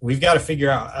to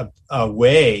figure out a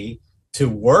way to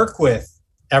work with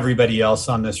everybody else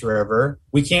on this river.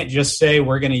 We can't just say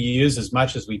we're going to use as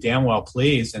much as we damn well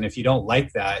please, and if you don't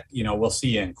like that, we'll see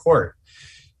you in court.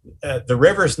 The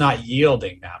river's not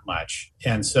yielding that much,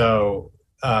 and so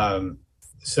one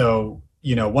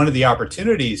of the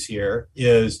opportunities here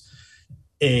is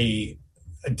a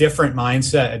different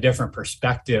mindset, a different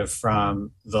perspective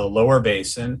from the lower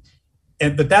basin,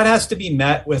 but that has to be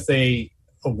met with a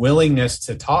willingness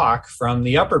to talk from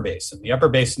the upper basin. The upper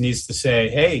basin needs to say,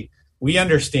 hey, we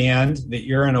understand that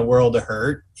you're in a world of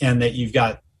hurt and that you've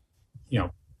got,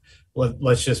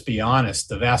 let's just be honest,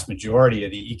 the vast majority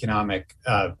of the economic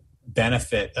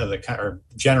benefit of or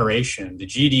generation, the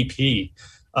GDP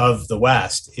of the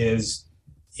West is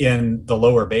in the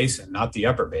lower basin, not the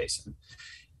upper basin.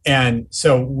 And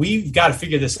so we've got to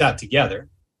figure this out together,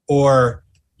 or,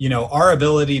 our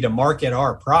ability to market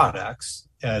our products,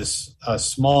 as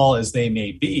small as they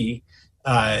may be,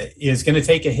 is going to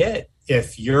take a hit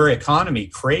if your economy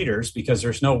craters because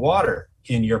there's no water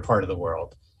in your part of the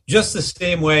world. Just the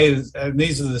same way,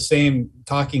 these are the same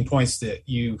talking points that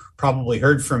you probably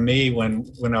heard from me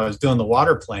when I was doing the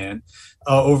water plan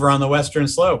over on the Western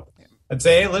Slope. I'd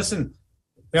say, hey, listen,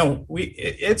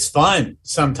 it's fun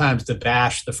sometimes to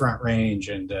bash the Front Range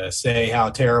and say how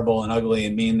terrible and ugly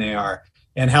and mean they are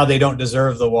and how they don't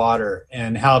deserve the water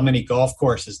and how many golf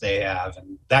courses they have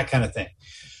and that kind of thing.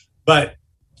 But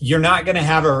you're not going to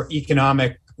have an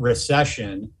economic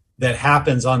recession that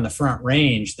happens on the Front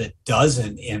Range that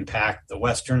doesn't impact the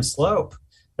Western Slope.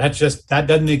 That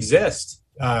doesn't exist.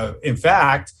 In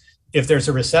fact, if there's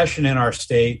a recession in our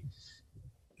state,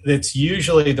 it's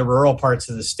usually the rural parts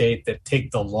of the state that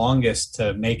take the longest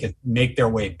to make their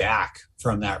way back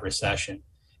from that recession.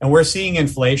 And we're seeing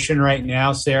inflation right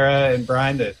now, Sarah and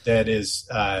Brian, that is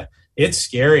it's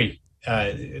scary.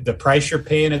 The price you're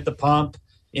paying at the pump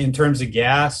in terms of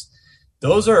gas,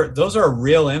 those are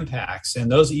real impacts,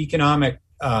 and those economic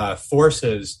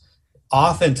forces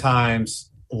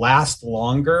oftentimes last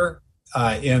longer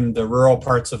in the rural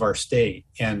parts of our state,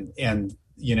 and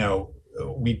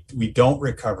we don't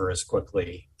recover as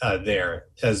quickly there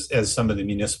as some of the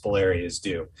municipal areas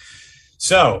do.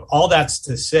 So all that's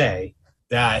to say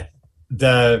that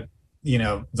the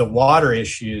water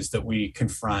issues that we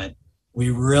confront, we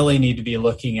really need to be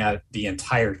looking at the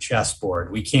entire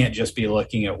chessboard. We can't just be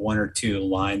looking at one or two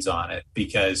lines on it,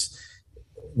 because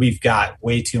we've got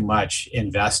way too much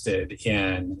invested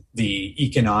in the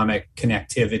economic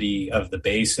connectivity of the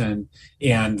basin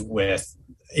and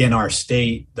in our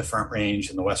state, the Front Range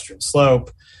and the Western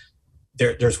Slope.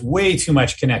 There's way too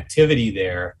much connectivity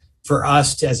there for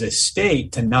us as a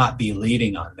state to not be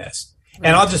leading on this. Right.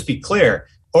 And I'll just be clear,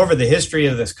 over the history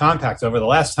of this compact, over the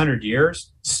last 100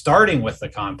 years, starting with the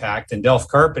compact and Delph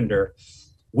Carpenter,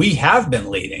 we have been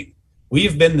leading.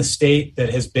 We've been the state that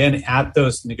has been at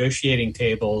those negotiating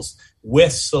tables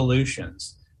with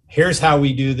solutions. Here's how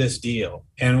we do this deal.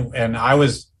 And I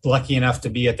was lucky enough to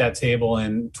be at that table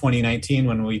in 2019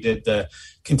 when we did the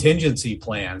contingency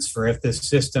plans for if this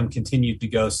system continued to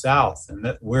go south, and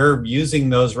that we're using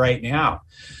those right now.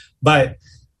 But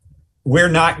we're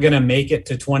not going to make it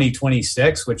to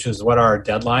 2026, which is what our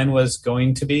deadline was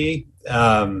going to be,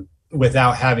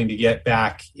 without having to get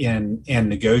back in and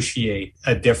negotiate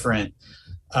a different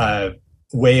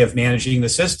way of managing the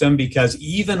system, because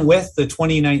even with the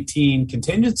 2019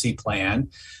 contingency plan,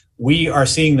 we are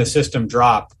seeing the system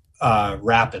drop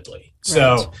rapidly. Right.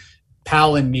 So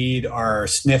Powell and Meade are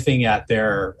sniffing at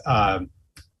their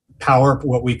power,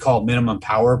 what we call minimum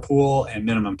power pool, and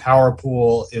minimum power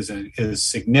pool is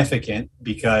significant,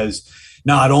 because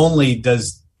not only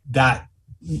does that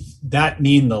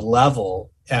mean the level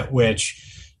at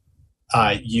which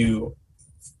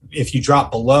if you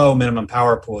drop below minimum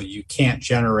power pool, you can't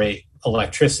generate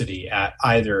electricity at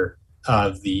either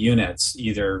of the units,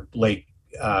 either Lake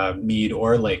Meade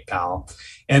or Lake Powell.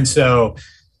 And so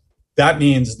that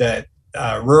means that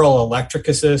rural electric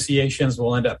associations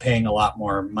will end up paying a lot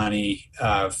more money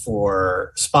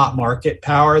for spot market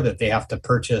power that they have to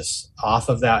purchase off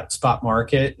of that spot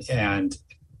market. And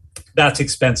that's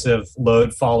expensive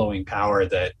load following power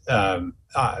that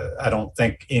I don't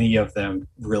think any of them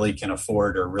really can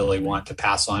afford or really want to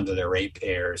pass on to their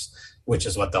ratepayers, which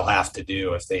is what they'll have to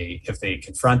do if they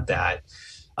confront that.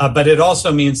 But it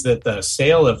also means that the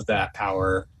sale of that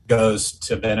power goes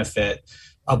to benefit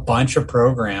a bunch of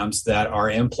programs that are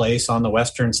in place on the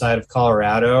western side of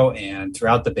Colorado and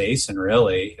throughout the basin,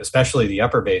 really, especially the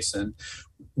upper basin,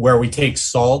 where we take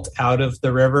salt out of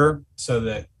the river so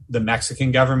that the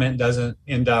Mexican government doesn't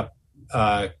end up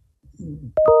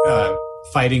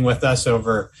fighting with us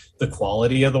over the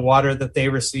quality of the water that they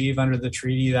receive under the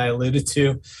treaty that I alluded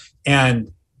to.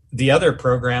 And the other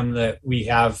program that we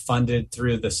have funded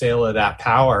through the sale of that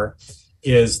power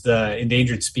is the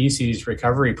Endangered Species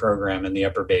Recovery Program in the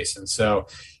Upper Basin. So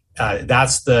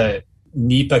that's the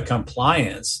NEPA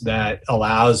compliance that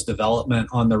allows development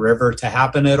on the river to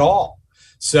happen at all.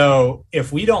 So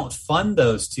if we don't fund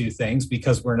those two things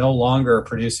because we're no longer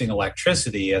producing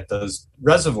electricity at those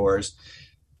reservoirs,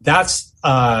 that's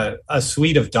a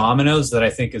suite of dominoes that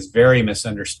I think is very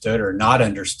misunderstood or not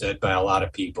understood by a lot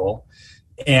of people.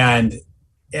 And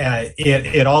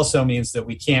it also means that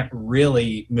we can't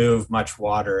really move much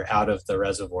water out of the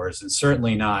reservoirs, and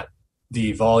certainly not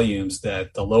the volumes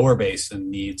that the lower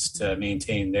basin needs to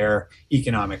maintain their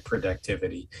economic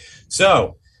productivity.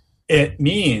 So it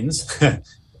means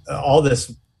all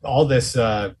this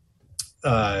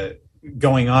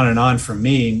going on and on from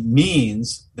me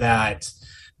means that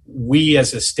we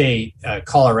as a state,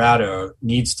 Colorado,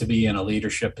 needs to be in a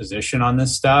leadership position on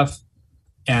this stuff.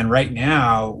 And right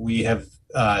now we have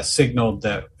signaled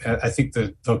that, I think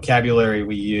the vocabulary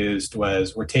we used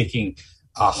was, we're taking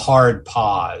a hard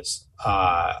pause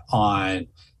on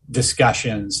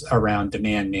discussions around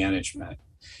demand management.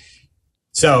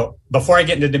 So before I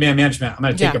get into demand management, I'm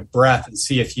going to take a breath and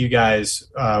see if you guys,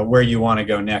 where you want to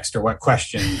go next, or what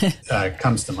question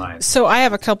comes to mind. So I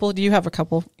have a couple. Do you have a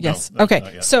couple? Yes. No,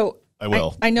 okay. So I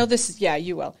will. I know this. Yeah,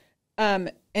 you will.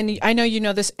 And I know you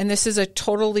know this. And this is a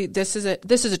tributary,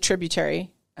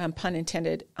 pun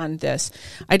intended, on this.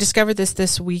 I discovered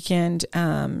this weekend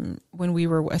when we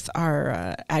were with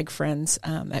our ag friends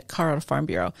at Colorado Farm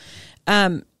Bureau.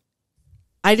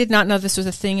 I did not know this was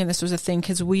a thing, and this was a thing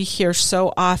because we hear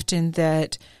so often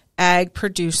that ag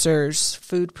producers,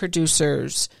 food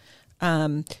producers,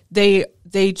 they're the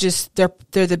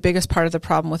biggest part of the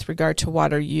problem with regard to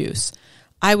water use.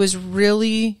 I was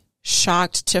really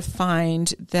shocked to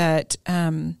find that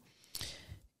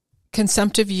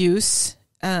consumptive use,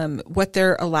 what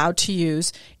they're allowed to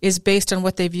use, is based on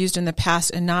what they've used in the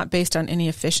past and not based on any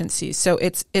efficiencies. So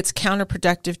it's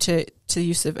counterproductive to the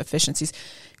use of efficiencies.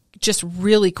 Just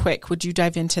really quick, would you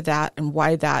dive into that and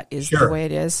why that is the way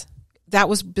it is? That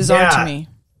was bizarre to me.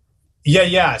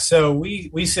 Yeah. So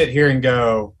we sit here and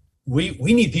go, we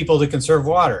need people to conserve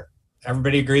water.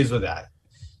 Everybody agrees with that.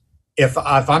 If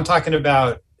I'm talking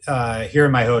about here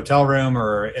in my hotel room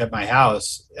or at my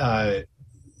house,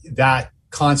 that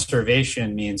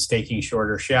conservation means taking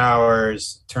shorter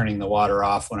showers, turning the water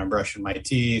off when I'm brushing my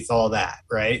teeth, all that,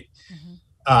 right?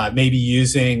 Maybe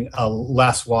using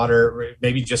less water,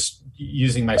 maybe just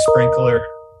using my sprinkler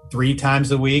 3 times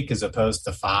a week as opposed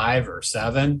to 5 or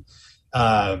 7.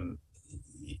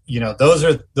 Those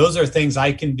are things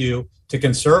I can do to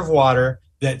conserve water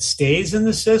that stays in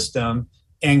the system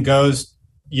and goes,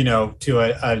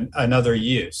 to another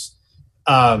use.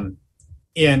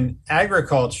 In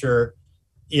agriculture,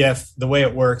 if the way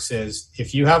it works is,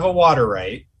 if you have a water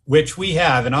right, which we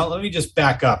have, and let me just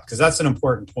back up because that's an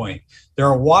important point. There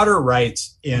are water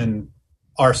rights in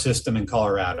our system in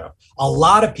Colorado. A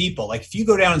lot of people, like if you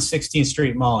go down 16th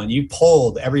Street Mall and you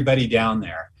polled everybody down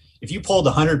there, if you polled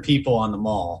 100 people on the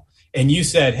mall and you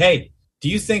said, hey, do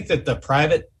you think that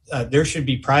there should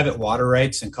be private water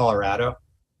rights in Colorado?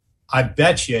 I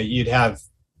bet you'd have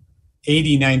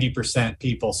 80-90%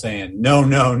 people saying,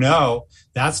 no,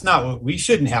 that's not what we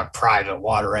shouldn't have private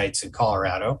water rights in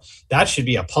Colorado. That should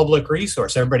be a public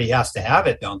resource. Everybody has to have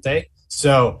it, don't they?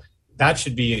 So that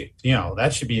should be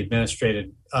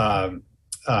administrated by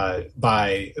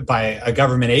a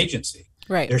government agency.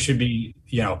 Right. There should be,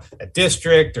 a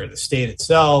district or the state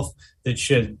itself that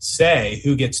should say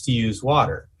who gets to use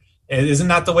water. And isn't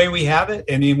that the way we have it?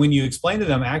 And then when you explain to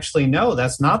them, actually, no,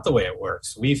 that's not the way it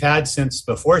works. We've had since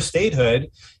before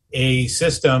statehood a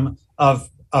system of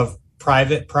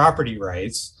private property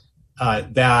rights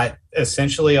that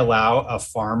essentially allow a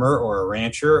farmer or a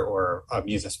rancher or a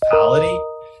municipality,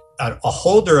 a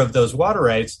holder of those water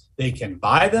rights, they can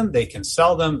buy them, they can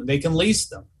sell them, they can lease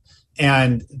them.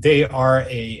 And they are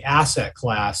a asset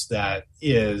class that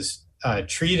is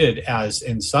treated as,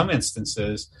 in some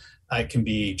instances, it can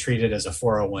be treated as a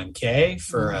 401k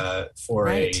for a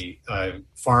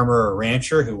farmer or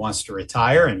rancher who wants to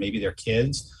retire and maybe their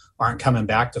kids aren't coming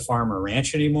back to farm or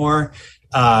ranch anymore.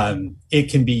 It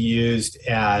can be used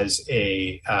as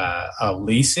a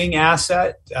leasing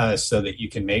asset so that you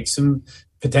can make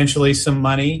potentially some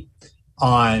money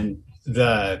on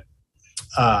the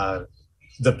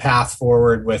path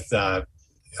forward with the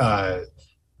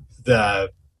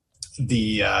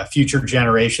future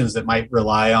generations that might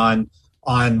rely on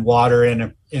water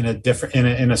in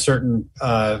a certain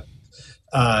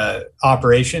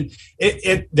operation.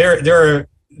 There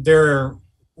are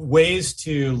ways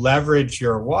to leverage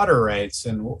your water rights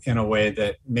in a way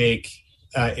that make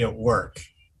it work.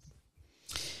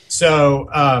 So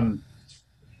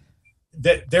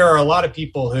there are a lot of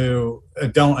people who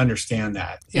don't understand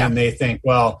that, and they think,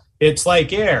 well, it's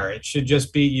like air. It should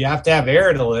just be, you have to have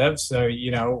air to live. So,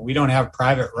 we don't have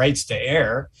private rights to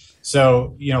air.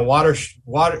 So,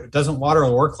 water, doesn't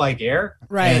water work like air?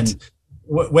 Right. And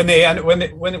when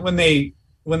they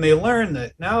learn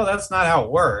that, no, that's not how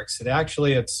it works. It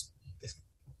actually, it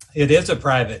is a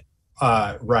private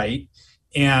right.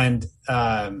 And,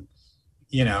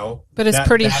 but it's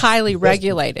pretty highly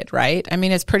regulated, right? I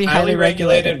mean, it's pretty highly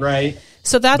regulated. Right.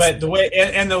 So that's, but the way,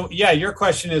 your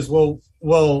question is, well,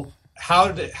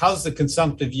 how's the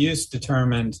consumptive use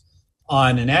determined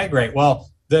on an ag right? Well,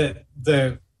 the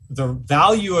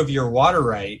value of your water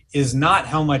right is not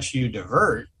how much you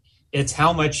divert, it's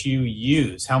how much you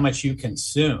use, how much you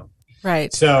consume.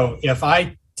 Right. So if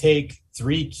I take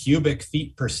 3 cubic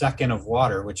feet per second of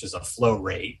water, which is a flow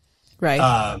rate.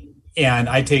 Right. And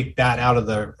I take that out of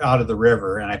the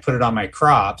river and I put it on my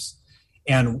crops.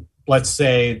 And let's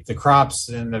say the crops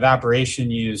in evaporation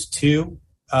use 2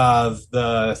 of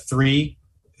the 3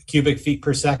 cubic feet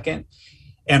per second,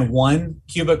 and 1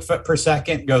 cubic foot per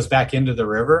second goes back into the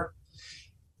river,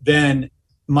 then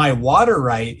my water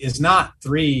right is not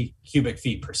 3 cubic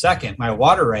feet per second. My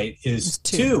water right is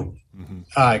 2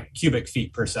 cubic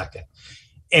feet per second.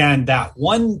 And that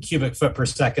 1 cubic foot per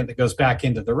second that goes back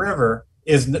into the river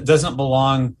doesn't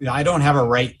belong. I don't have a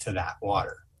right to that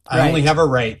water. I only have a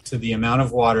right to the amount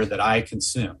of water that I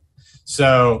consume.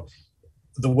 So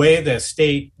the way the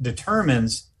state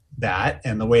determines that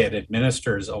and the way it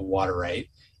administers a water right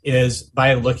is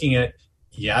by looking at,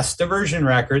 yes, diversion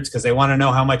records, because they want to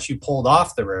know how much you pulled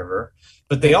off the river,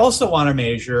 but they also want to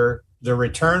measure the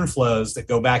return flows that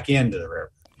go back into the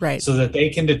river. Right. So that they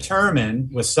can determine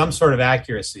with some sort of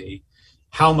accuracy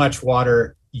how much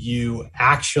water you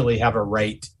actually have a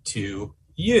right to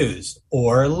use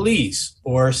or lease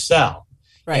or sell.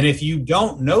 Right. And if you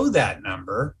don't know that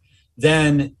number,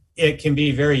 then it can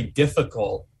be very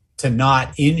difficult to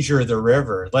not injure the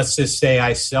river. Let's just say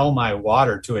I sell my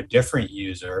water to a different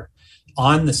user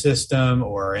on the system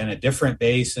or in a different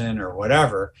basin or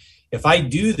whatever. If I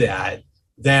do that,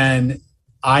 then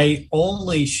I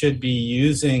should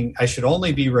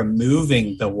only be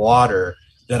removing the water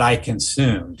that I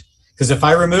consumed. Because if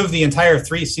I remove the entire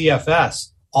 3 CFS,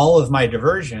 all of my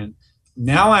diversion,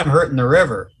 now I'm hurting the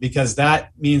river, because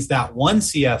that means that 1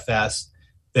 CFS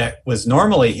that was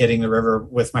normally hitting the river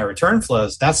with my return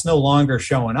flows, that's no longer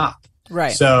showing up.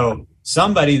 Right. So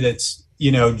somebody that's,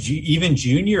 even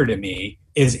junior to me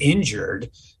is injured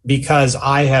because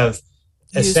I have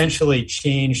essentially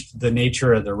changed the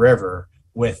nature of the river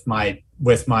with my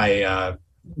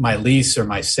lease or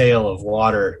my sale of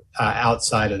water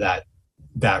outside of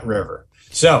that river.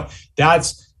 So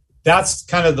that's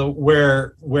kind of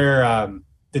where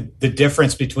the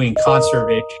difference between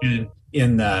conservation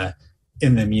in the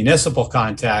municipal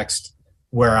context,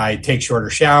 where I take shorter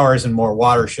showers and more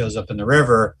water shows up in the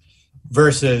river,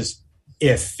 versus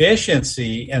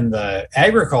efficiency in the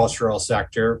agricultural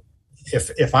sector.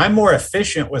 If I'm more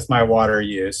efficient with my water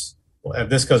use,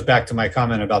 this goes back to my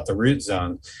comment about the root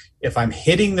zone. If I'm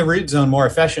hitting the root zone more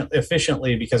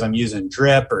efficiently because I'm using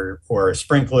drip or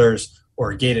sprinklers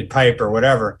or gated pipe or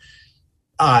whatever,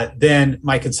 then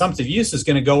my consumptive use is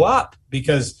going to go up,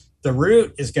 because the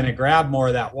root is going to grab more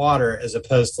of that water as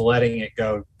opposed to letting it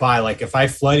go by. Like if I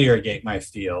flood irrigate my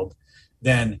field,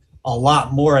 then a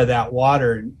lot more of that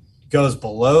water goes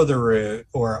below the root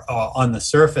or on the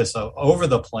surface over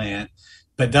the plant,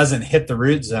 but doesn't hit the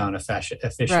root zone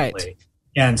efficiently. Right.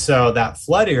 And so that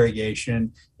flood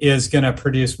irrigation is going to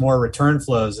produce more return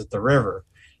flows at the river.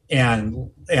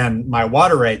 And my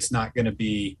water rate's not going to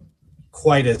be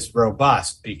quite as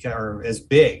robust or as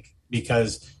big,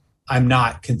 because I'm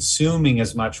not consuming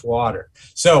as much water.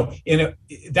 So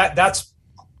that's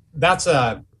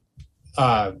a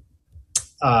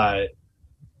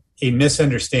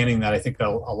misunderstanding that I think a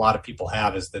lot of people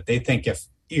have, is that they think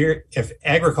if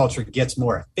agriculture gets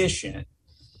more efficient,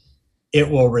 it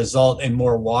will result in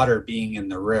more water being in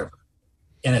the river.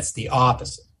 And it's the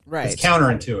opposite. Right. It's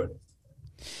counterintuitive.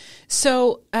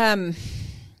 So, and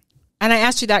I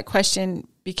asked you that question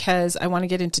because I want to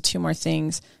get into 2 more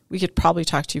things. We could probably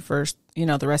talk to you first,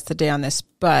 the rest of the day on this,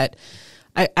 but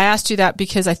I asked you that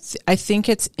because I think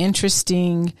it's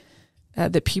interesting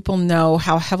that people know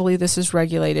how heavily this is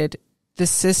regulated. The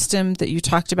system that you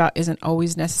talked about isn't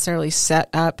always necessarily set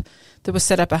up. That was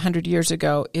set up 100 years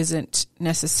ago isn't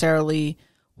necessarily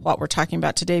what we're talking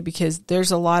about today, because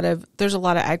there's a lot of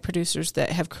ag producers that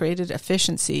have created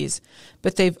efficiencies,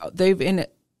 but they've in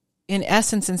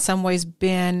essence in some ways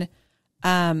been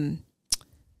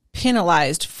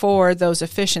penalized for those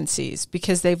efficiencies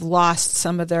because they've lost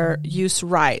some of their use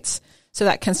rights. So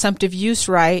that consumptive use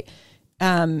right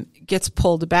gets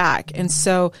pulled back. And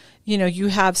so, you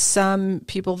have some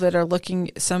people that are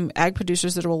some ag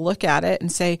producers that will look at it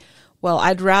and say, well,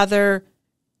 I'd rather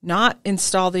not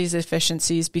install these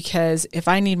efficiencies, because if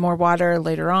I need more water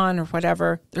later on or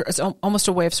whatever, there is almost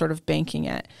a way of sort of banking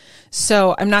it.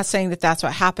 So I'm not saying that that's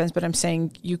what happens, but I'm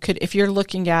saying you could, if you're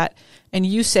looking at, and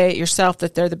you say it yourself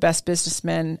that they're the best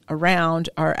businessmen around,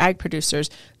 our ag producers,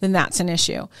 then that's an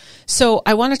issue. So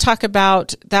I want to talk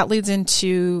about, that leads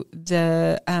into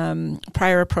the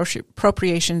prior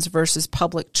appropriations versus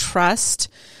public trust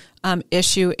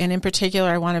issue. And in particular,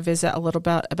 I want to visit a little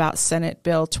bit about Senate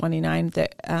Bill 29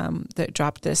 that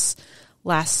dropped this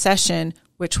last session,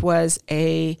 which was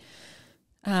a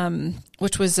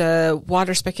which was a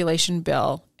water speculation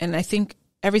bill. And I think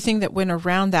everything that went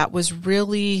around that was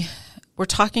really, we're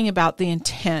talking about the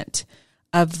intent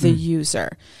of the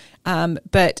user.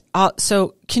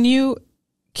 So can you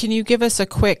give us a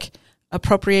quick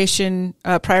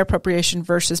prior appropriation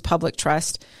versus public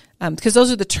trust? Because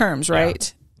those are the terms,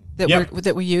 right? Yeah.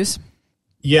 That we use.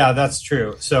 Yeah, that's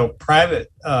true. So prior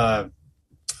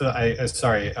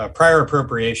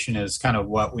appropriation is kind of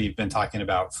what we've been talking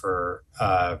about for,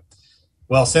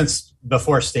 since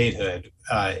before statehood.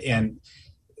 And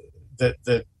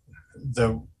the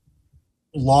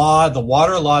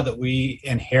water law that we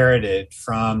inherited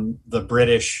from the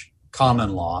British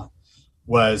common law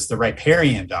was the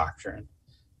riparian doctrine.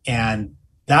 And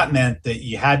that meant that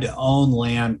you had to own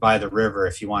land by the river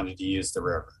if you wanted to use the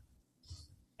river.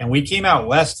 And we came out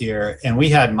west here and we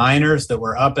had miners that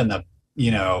were up in the,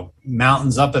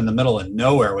 mountains up in the middle of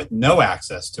nowhere with no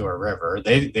access to a river.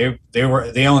 They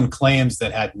owned claims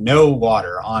that had no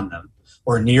water on them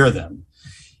or near them.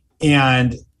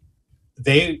 And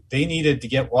they needed to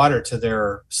get water to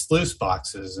their sluice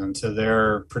boxes and to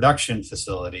their production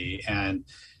facility. And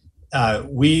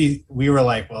we were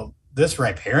like, well, this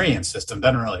riparian system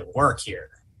doesn't really work here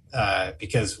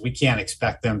because we can't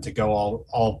expect them to go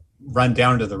all run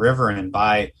down to the river and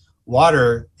buy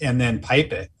water and then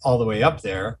pipe it all the way up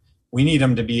there. We need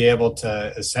them to be able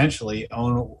to essentially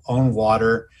own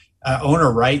water, own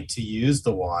a right to use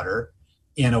the water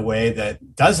in a way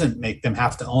that doesn't make them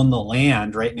have to own the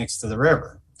land right next to the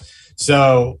river.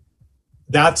 So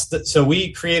so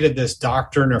we created this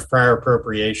doctrine of prior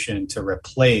appropriation to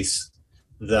replace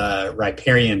the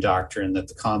riparian doctrine that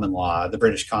the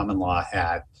British common law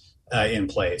had in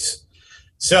place.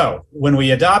 So when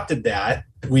we adopted that,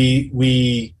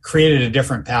 we created a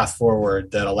different path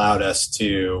forward that allowed us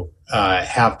to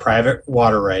have private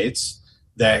water rights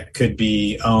that could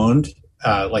be owned,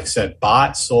 like I said,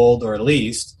 bought, sold, or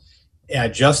leased,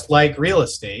 just like real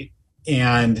estate.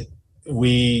 And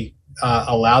we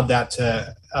allowed that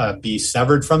to be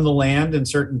severed from the land in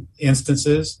certain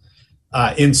instances.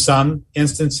 In some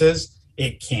instances,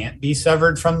 it can't be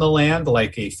severed from the land,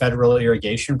 like a federal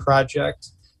irrigation project.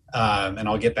 And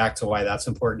I'll get back to why that's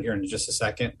important here in just a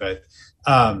second. But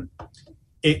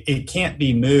it can't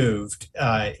be moved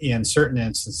in certain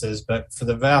instances. But for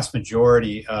the vast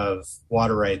majority of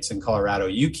water rights in Colorado,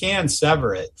 you can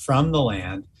sever it from the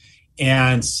land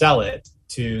and sell it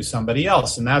to somebody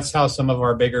else. And that's how some of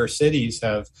our bigger cities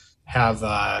have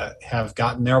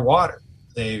gotten their water.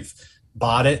 They've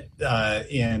bought it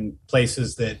in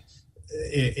places that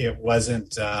it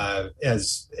wasn't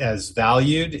as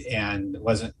valued and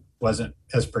wasn't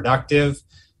as productive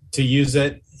to use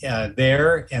it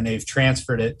there, and they've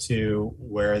transferred it to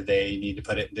where they need to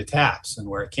put it into taps and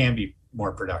where it can be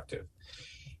more productive.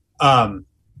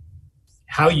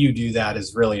 How you do that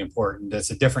is really important.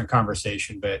 It's a different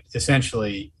conversation, but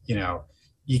essentially,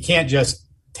 you can't just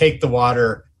take the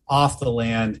water off the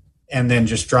land and then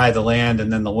just dry the land,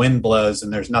 and then the wind blows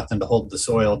and there's nothing to hold the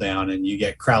soil down, and you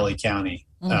get Crowley County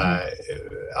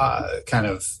kind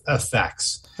of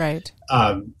effects. Right.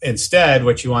 Instead,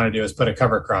 what you want to do is put a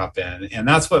cover crop in, and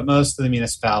that's what most of the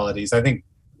municipalities, I think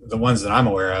the ones that I'm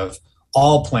aware of,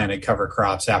 all planted cover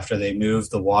crops after they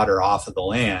moved the water off of the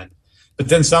land. But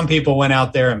then some people went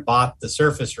out there and bought the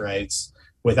surface rights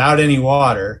without any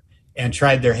water and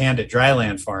tried their hand at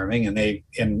dryland farming, and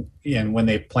when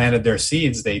they planted their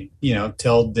seeds, they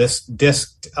tilled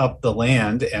disked up the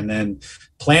land and then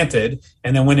planted,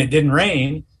 and then when it didn't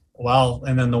rain,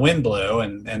 and then the wind blew,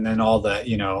 and then all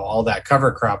that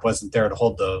cover crop wasn't there to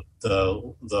hold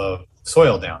the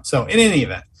soil down. So in any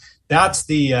event, that's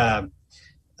the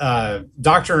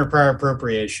doctrine of prior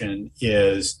appropriation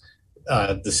is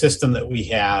the system that we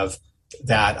have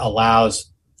that allows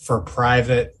for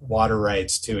private water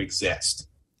rights to exist,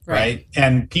 right?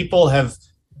 And people have,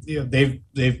 they've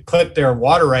put their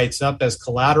water rights up as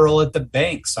collateral at the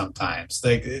bank sometimes.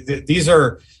 These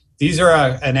are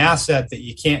an asset that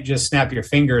you can't just snap your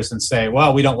fingers and say,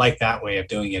 well, we don't like that way of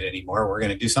doing it anymore. We're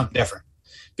going to do something different,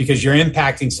 because you're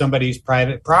impacting somebody's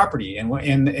private property. And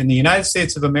in the United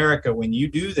States of America, when you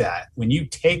do that, when you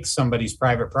take somebody's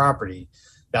private property,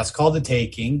 that's called a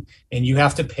taking, and you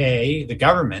have to pay, the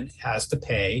government has to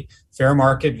pay fair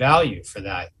market value for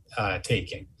that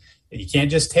taking. You can't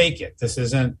just take it. This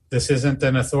isn't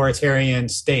an authoritarian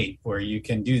state where you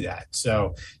can do that.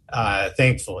 So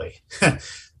thankfully,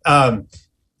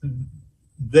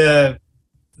 the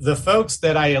folks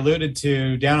that I alluded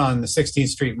to down on the 16th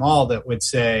Street Mall that would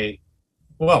say,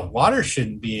 well, water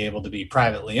shouldn't be able to be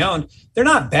privately owned, they're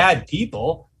not bad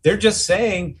people. They're just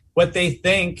saying what they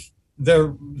think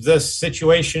the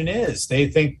situation is. They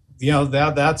think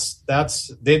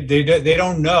that's they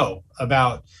don't know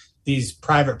about these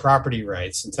private property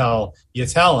rights until you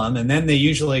tell them, and then they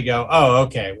usually go, oh,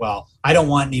 okay, well, I don't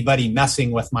want anybody messing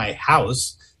with my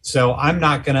house, so I'm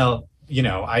not gonna,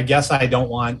 I guess I don't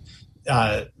want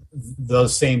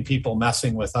those same people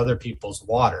messing with other people's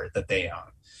water that they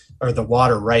own, or the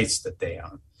water rights that they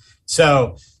own.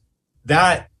 So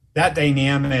that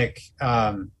dynamic,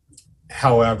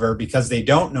 however, because they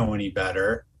don't know any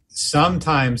better,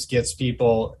 sometimes gets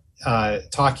people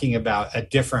talking about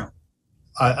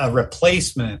a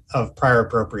replacement of prior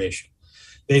appropriation.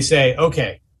 They say,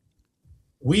 okay,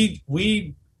 we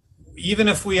even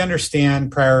if we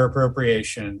understand prior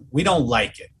appropriation, we don't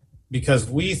like it because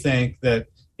we think that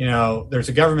there's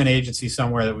a government agency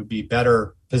somewhere that would be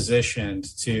better positioned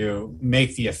to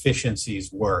make the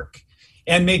efficiencies work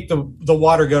and make the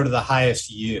water go to the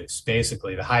highest use,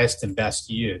 basically the highest and best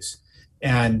use.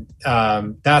 And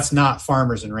that's not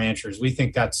farmers and ranchers. We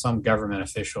think that's some government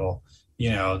official,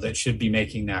 that should be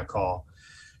making that call.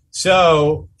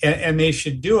 So, and they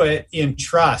should do it in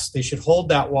trust. They should hold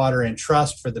that water in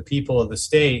trust for the people of the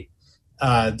state.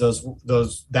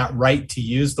 That right to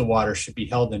use the water should be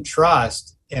held in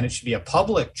trust, and it should be a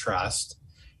public trust.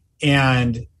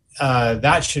 And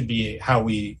that should be how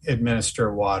we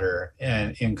administer water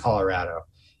in Colorado.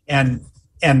 And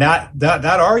that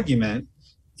argument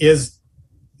is,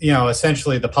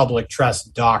 essentially the public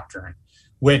trust doctrine,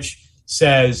 which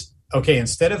says, okay,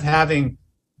 instead of having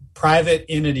private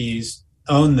entities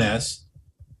own this,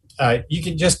 you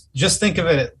can just think of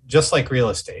it just like real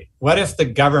estate. What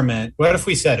if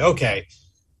we said, okay,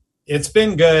 it's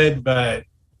been good, but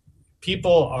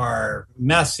people are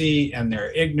messy and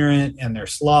they're ignorant and they're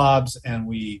slobs, and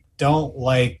we don't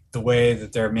like the way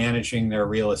that they're managing their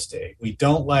real estate. We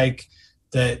don't like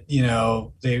that,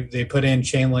 they put in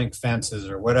chain link fences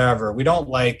or whatever. We don't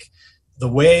like the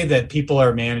way that people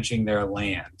are managing their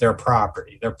land, their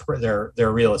property,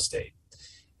 their real estate.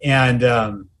 And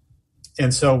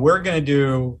so we're going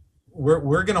to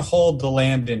hold the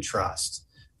land in trust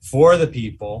for the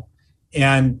people.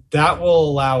 And that will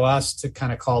allow us to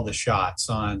kind of call the shots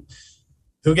on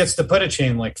who gets to put a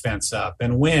chain link fence up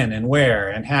and when and where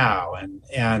and how.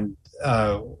 And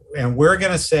we're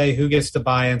going to say who gets to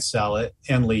buy and sell it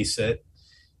and lease it.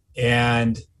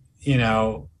 And,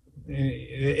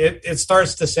 it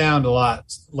starts to sound a lot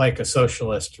like a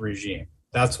socialist regime.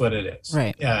 That's what it is.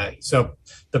 Right. So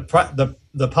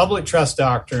the public trust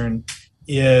doctrine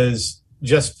is,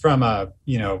 just from a,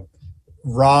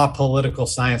 raw political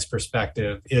science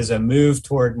perspective, is a move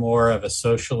toward more of a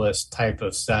socialist type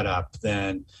of setup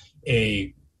than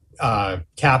a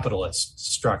capitalist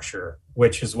structure,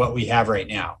 which is what we have right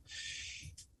now.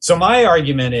 So my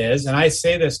argument is, and I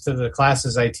say this to the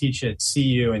classes I teach at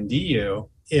CU and DU,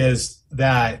 is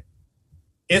that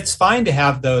it's fine to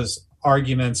have those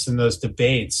arguments and those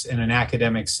debates in an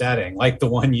academic setting, like the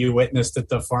one you witnessed at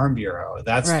the Farm Bureau.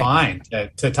 That's right. Fine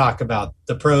to talk about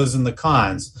the pros and the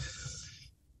cons.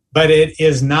 But it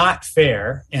is not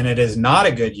fair, and it is not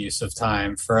a good use of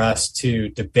time for us to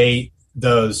debate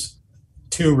those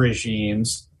two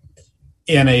regimes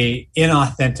in a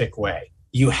inauthentic way.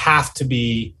 You have to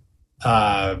be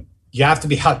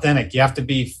authentic. You have to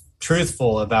be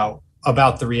truthful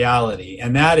about the reality,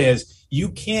 and that is, you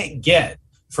can't get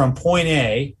from point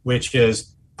A, which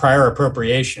is prior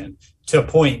appropriation, to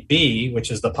point B,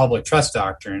 which is the public trust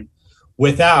doctrine,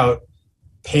 without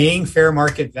paying fair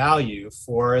market value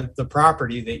for the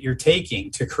property that you're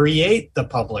taking to create the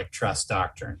public trust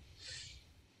doctrine.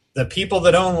 The people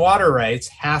that own water rights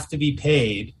have to be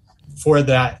paid for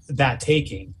that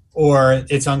taking, or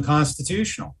it's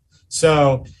unconstitutional.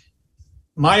 So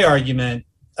my argument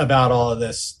about all of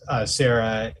this,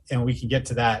 Sarah, and we can get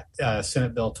to that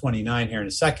Senate Bill 29 here in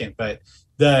a second, but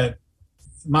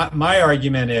my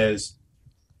argument is,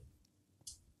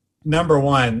 number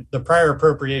one, the prior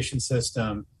appropriation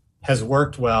system has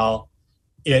worked well.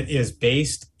 It is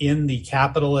based in the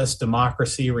capitalist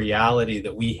democracy reality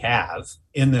that we have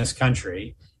in this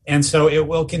country. And so it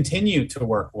will continue to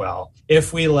work well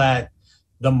if we let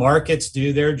the markets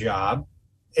do their job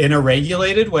in a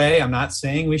regulated way. I'm not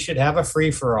saying we should have a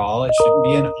free-for-all. It shouldn't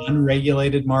be an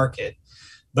unregulated market.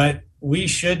 But we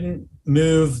shouldn't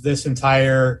move this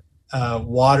entire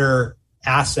water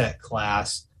asset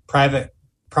class, private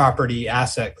property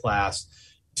asset class,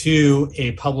 to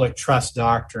a public trust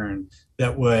doctrine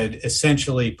that would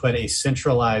essentially put a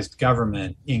centralized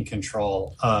government in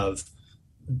control of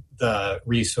the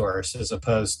resource as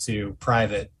opposed to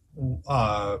private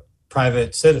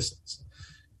citizens.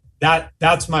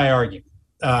 That's my argument.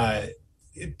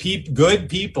 Good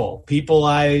people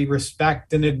I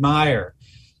respect and admire,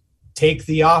 take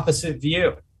the opposite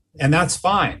view, and that's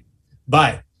fine.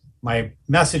 But my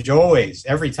message always,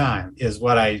 every time, is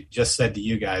what I just said to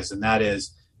you guys, and that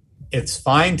is, it's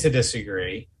fine to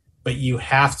disagree, but you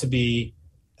have to be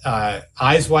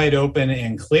eyes wide open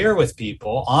and clear with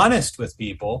people, honest with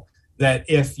people, that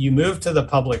if you move to the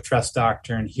public trust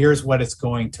doctrine, here's what it's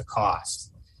going to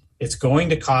cost. It's going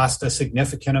to cost a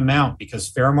significant amount, because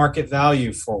fair market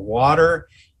value for water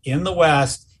in the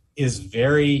West is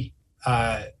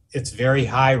it's very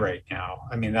high right now.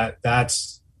 I mean,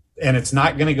 that's, and it's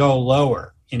not going to go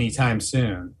lower anytime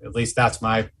soon. At least that's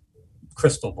my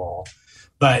crystal ball.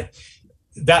 But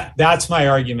that's my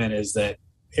argument, is that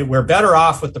we're better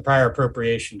off with the prior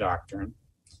appropriation doctrine.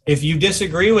 If you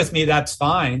disagree with me, that's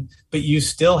fine, but you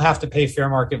still have to pay fair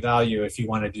market value if you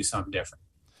want to do something different.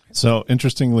 So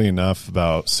interestingly enough,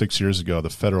 about 6 years ago, the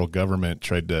federal government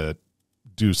tried to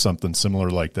do something similar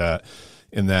like that,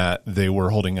 in that they were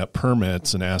holding up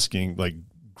permits and asking, like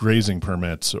grazing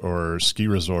permits or ski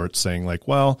resorts, saying like,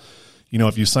 well,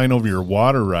 if you sign over your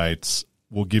water rights,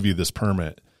 we'll give you this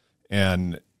permit.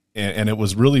 And it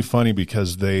was really funny,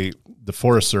 because the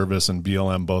Forest Service and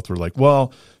BLM both were like,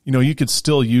 well, you could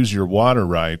still use your water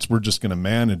rights. We're just going to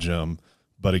manage them.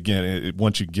 But again,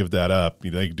 once you give that up,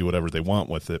 they can do whatever they want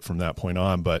with it from that point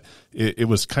on. But it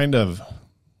was kind of,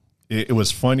 it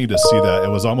was funny to see that. It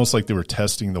was almost like they were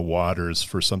testing the waters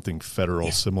for something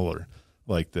federal similar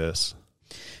like this.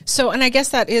 So, and I guess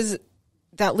that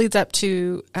leads up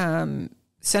to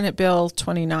Senate Bill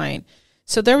 29.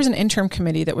 So there was an interim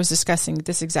committee that was discussing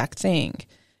this exact thing.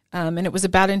 And it was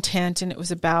about intent, and it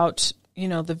was about,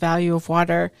 the value of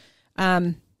water.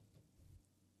 Because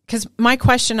my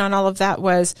question on all of that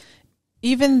was,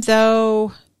 even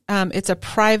though it's a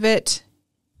private,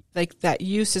 like that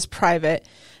use is private,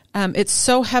 it's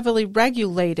so heavily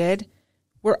regulated,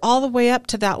 we're all the way up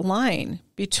to that line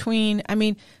between,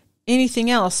 anything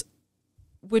else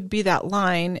would be that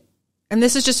line. And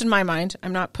this is just in my mind.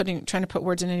 I'm not trying to put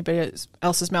words in anybody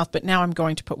else's mouth, but now I'm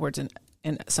going to put words in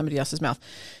somebody else's mouth.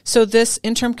 So this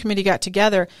interim committee got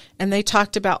together, and they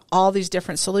talked about all these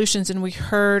different solutions. And we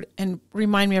heard, and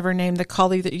remind me of her name, the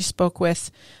colleague that you spoke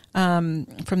with from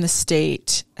the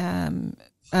state.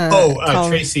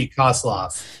 Tracy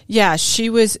Kosloff. Yeah, she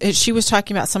was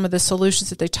talking about some of the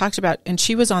solutions that they talked about, and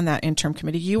she was on that interim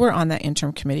committee. You were on that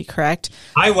interim committee, correct?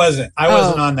 I wasn't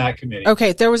on that committee.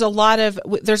 Okay, there's a lot of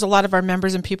our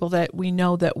members and people that we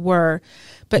know that were,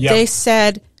 but They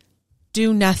said,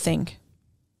 do nothing.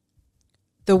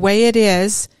 The way it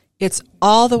is, it's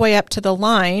all the way up to the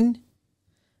line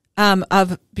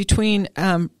of between.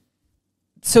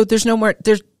 So there's no more.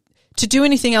 To do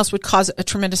anything else would cause a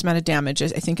tremendous amount of damage, I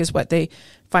think is what they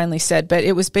finally said. But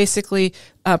it was basically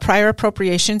prior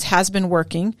appropriations has been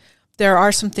working. There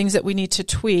are some things that we need to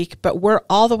tweak, but we're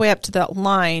all the way up to that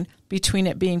line between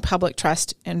it being public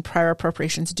trust and prior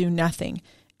appropriations do nothing.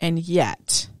 And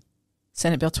yet,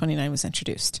 Senate Bill 29 was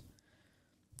introduced.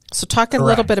 So talk a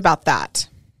little bit about that.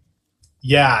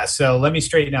 Yeah, so let me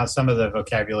straighten out some of the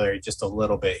vocabulary just a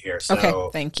little bit here. So okay,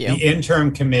 thank you. The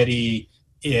interim committee,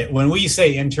 when we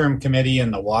say interim committee in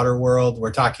the water world,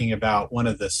 we're talking about one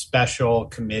of the special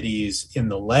committees in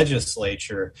the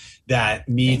legislature that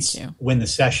meets when the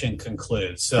session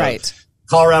concludes. So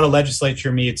Colorado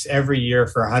legislature meets every year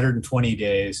for 120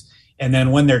 days. And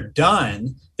then when they're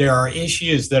done, there are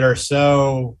issues that are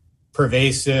so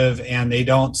pervasive and they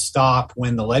don't stop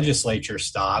when the legislature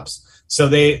stops. So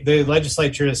the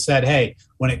legislature has said, hey,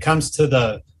 when it comes to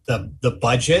the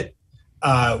budget,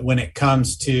 when it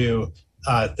comes to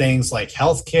things like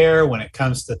healthcare, when it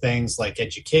comes to things like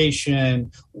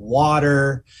education,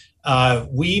 water,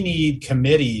 we need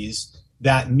committees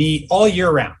that meet all year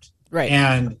round. Right.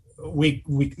 And we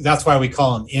that's why we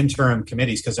call them interim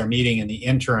committees, because they're meeting in the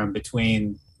interim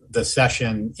between the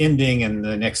session ending and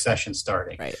the next session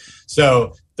starting. Right.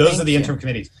 So those are the interim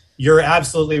committees. You're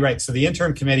absolutely right. So the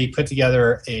interim committee put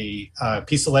together a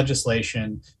piece of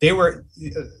legislation.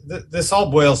 This all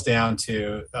boils down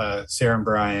to, Sarah and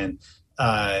Brian,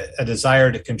 a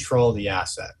desire to control the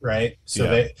asset, right?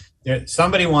 So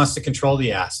somebody wants to control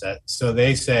the asset. So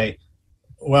they say,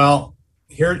 well,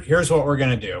 here's what we're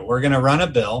going to do. We're going to run a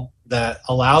bill that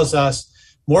allows us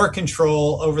more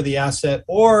control over the asset,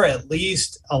 or at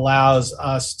least allows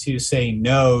us to say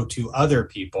no to other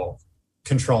people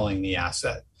controlling the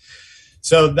asset.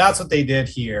 So that's what they did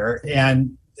here.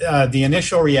 And the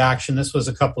initial reaction, this was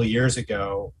a couple of years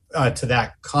ago, to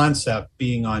that concept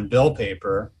being on bill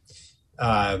paper,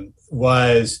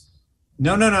 was,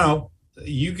 no.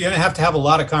 You're going to have a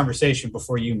lot of conversation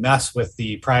before you mess with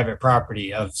the private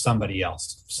property of somebody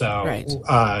else. So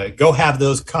go have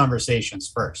those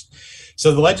conversations first.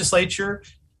 So the legislature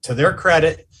to their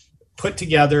credit, put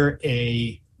together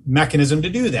a mechanism to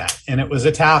do that. And it was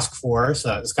a task force.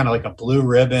 It's kind of like a blue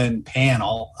ribbon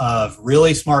panel of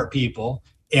really smart people.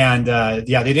 And they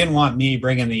didn't want me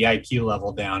bringing the IQ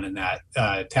level down in that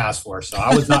task force, so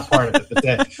I was not part of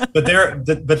it.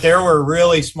 But there were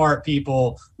really smart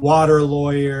people, water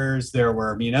lawyers. There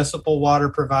were municipal water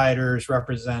providers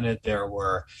represented. There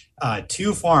were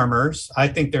 2 farmers. I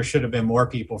think there should have been more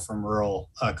people from rural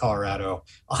Colorado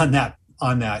on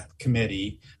that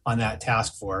committee, on that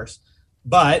task force.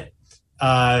 But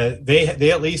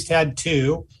they at least had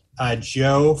 2,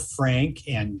 Joe Frank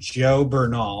and Joe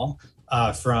Bernal.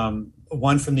 From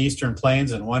one from the Eastern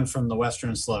Plains and one from the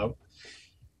Western Slope.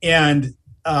 And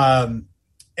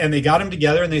they got them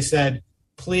together and they said,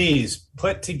 please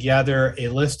put together a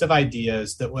list of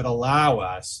ideas that would allow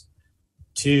us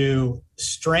to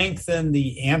strengthen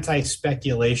the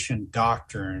anti-speculation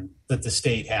doctrine that the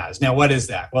state has. Now, what is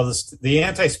that? Well, the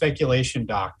anti-speculation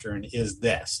doctrine is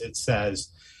this. It says,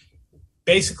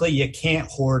 basically, you can't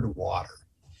hoard water.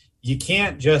 You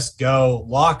can't just go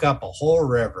lock up a whole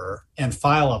river and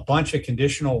file a bunch of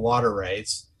conditional water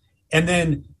rights and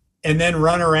then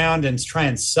run around and try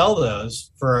and sell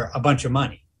those for a bunch of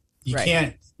money. You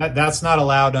can't, that's not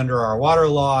allowed under our water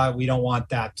law. We don't want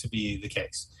that to be the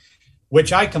case,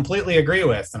 which I completely agree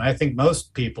with. And I think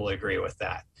most people agree with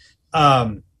that.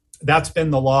 That's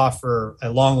been the law for a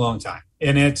long, long time,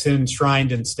 and it's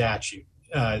enshrined in statute.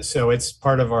 So it's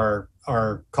part of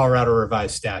our Colorado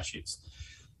revised statutes.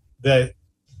 The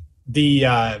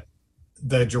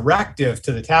directive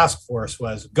to the task force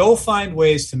was go find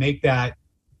ways to make that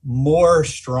more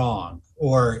strong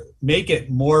or make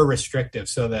it more restrictive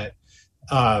so that,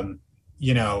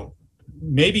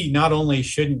 maybe not only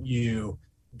shouldn't you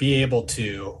be able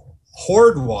to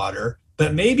hoard water,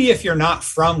 but maybe if you're not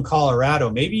from Colorado,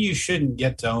 maybe you shouldn't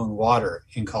get to own water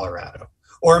in Colorado.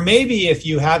 Or maybe if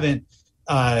you haven't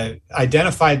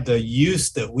identified the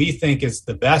use that we think is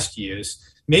the best use,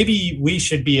 maybe we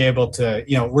should be able to,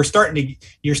 you're starting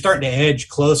to edge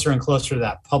closer and closer to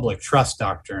that public trust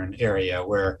doctrine area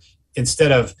where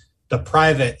instead of the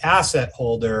private asset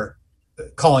holder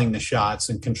calling the shots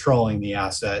and controlling the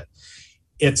asset,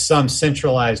 it's some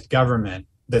centralized government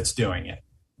that's doing it,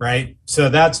 right? So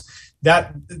that's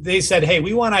that. They said, hey,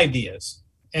 we want ideas.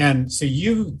 And so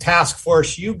you task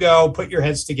force, you go put your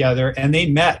heads together, and they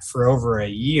met for over a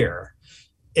year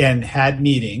and had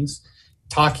meetings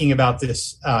talking about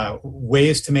this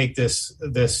ways to make this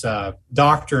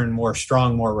doctrine more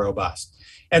strong, more robust.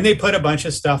 And they put a bunch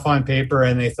of stuff on paper,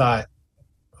 and they thought,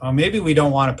 well, maybe we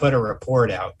don't want to put a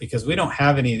report out because we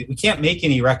can't make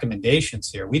any recommendations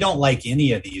here. We don't like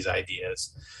any of these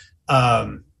ideas.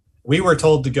 We were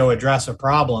told to go address a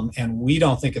problem, and we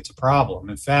don't think it's a problem.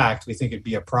 In fact, we think it'd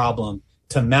be a problem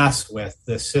to mess with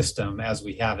the system as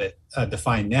we have it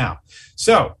defined now.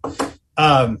 So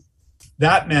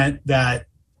that meant that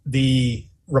the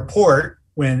report,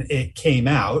 when it came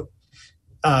out,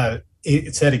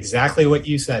 it said exactly what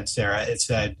you said, Sarah. It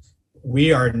said,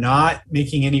 we are not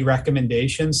making any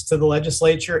recommendations to the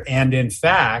legislature. And in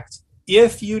fact,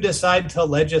 if you decide to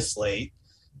legislate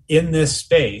in this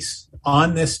space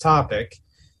on this topic,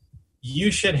 you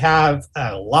should have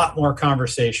a lot more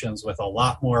conversations with a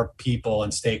lot more people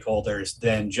and stakeholders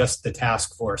than just the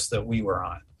task force that we were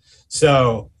on.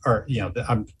 So,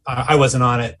 I wasn't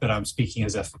on it, but I'm speaking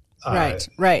as if right.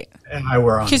 I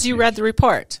were on. Because you read the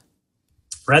report.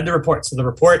 Read the report. So the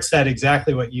report said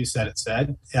exactly what you said it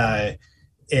said.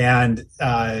 And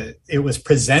it was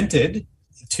presented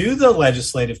to the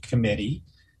legislative committee.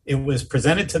 It was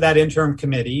presented to that interim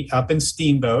committee up in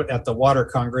Steamboat at the Water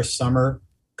Congress Summer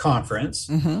Conference.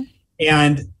 Mm-hmm.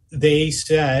 And they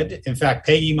said, in fact,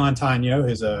 Peggy Montano,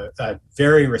 who's a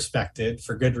very respected,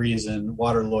 for good reason,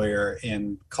 water lawyer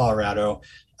in Colorado,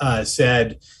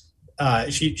 said,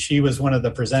 she was one of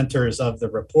the presenters of the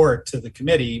report to the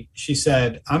committee. She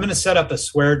said, I'm going to set up a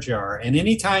swear jar. And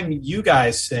anytime you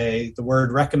guys say the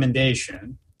word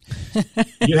recommendation,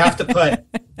 you have to put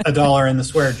 $1 in the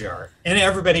swear jar. And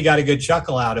everybody got a good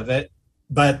chuckle out of it.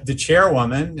 But the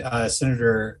chairwoman,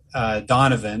 Senator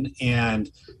Donovan, and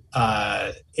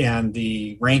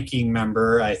the ranking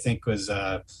member, I think was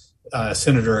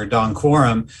Senator Don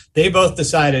Quorum, they both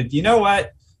decided, you know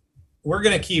what? We're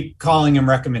going to keep calling them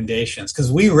recommendations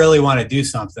because we really want to do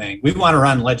something. We want to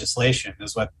run legislation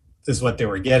is what they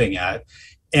were getting at.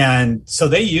 And so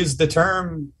they used the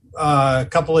term a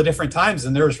couple of different times,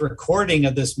 and there was recording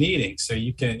of this meeting. So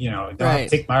you can, don't have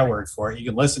to take my word for it. You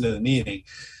can listen to the meeting.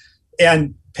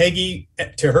 And Peggy,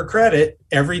 to her credit,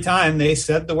 every time they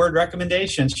said the word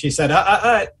recommendations, she said,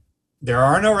 there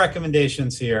are no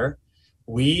recommendations here.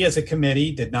 We as a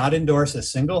committee did not endorse a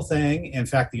single thing. In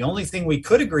fact, the only thing we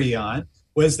could agree on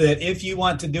was that if you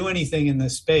want to do anything in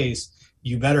this space,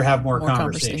 you better have more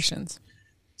conversations.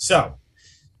 So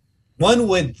one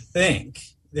would think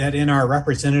that in our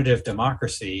representative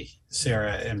democracy,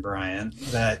 Sarah and Brian,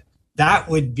 that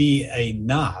would be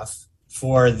enough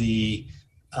for the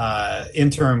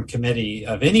interim committee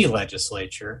of any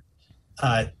legislature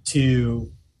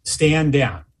to stand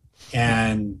down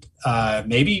and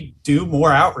maybe do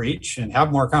more outreach and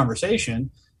have more conversation,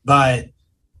 but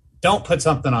don't put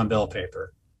something on bill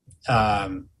paper.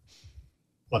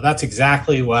 Well, that's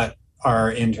exactly what our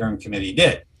interim committee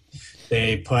did.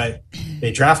 They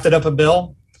drafted up a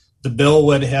bill. The bill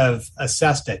would have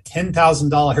assessed a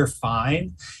 $10,000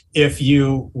 fine if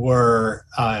you were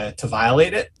to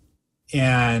violate it.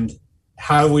 And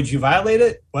how would you violate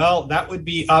it? Well, that would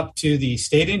be up to the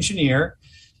state engineer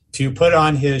to put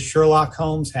on his Sherlock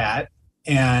Holmes hat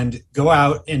and go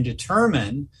out and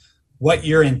determine what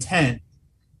your intent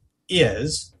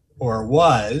is or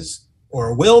was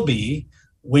or will be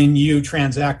when you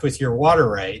transact with your water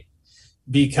right.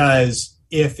 Because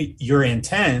if your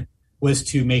intent was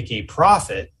to make a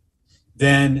profit,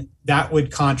 then that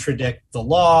would contradict the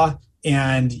law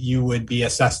and you would be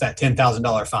assessed that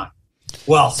 $10,000 fine.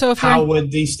 Well, so how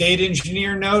would the state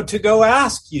engineer know to go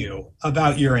ask you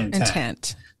about your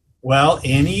intent? Well,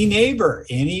 any neighbor,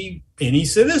 any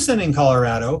citizen in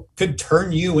Colorado could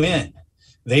turn you in.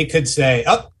 They could say,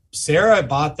 oh, Sarah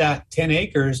bought that 10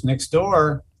 acres next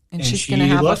door and she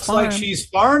looks like she's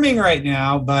farming right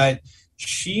now, but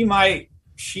she might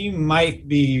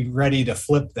be ready to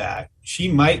flip that.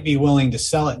 She might be willing to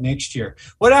sell it next year.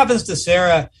 What happens to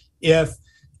Sarah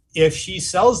if she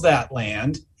sells that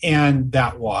land and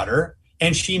that water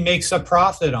and she makes a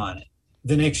profit on it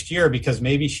the next year because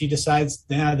maybe she decides,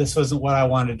 this wasn't what I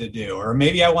wanted to do, or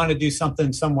maybe I want to do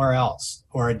something somewhere else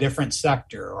or a different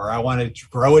sector, or I want to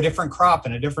grow a different crop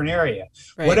in a different area.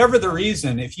 Right. Whatever the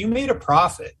reason, if you made a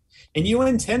profit and you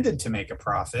intended to make a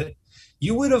profit,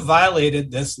 you would have violated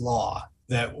this law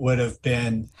that would have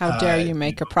been how dare you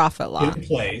make a profit law in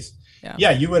place.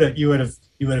 Yeah, you would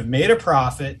have made a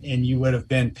profit and you would have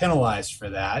been penalized for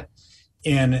that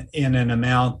in an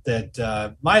amount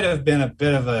that might have been a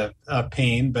bit of a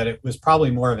pain, but it was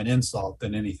probably more of an insult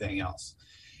than anything else.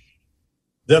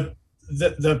 The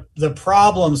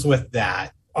problems with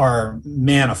that are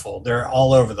manifold. They're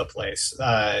all over the place.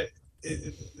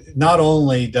 Not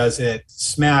only does it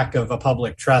smack of a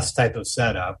public trust type of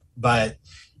setup, but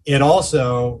it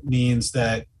also means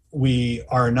that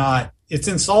it's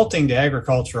insulting to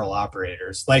agricultural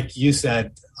operators. Like you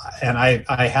said, and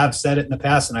I have said it in the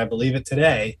past and I believe it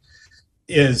today,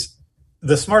 is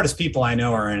the smartest people I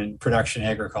know are in production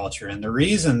agriculture. And the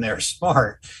reason they're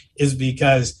smart is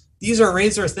because these are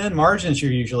razor thin margins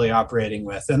you're usually operating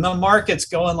with. And the market's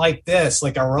going like this,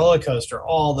 like a roller coaster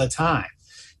all the time.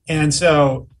 And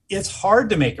so it's hard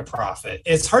to make a profit.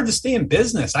 It's hard to stay in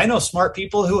business. I know smart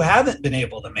people who haven't been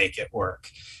able to make it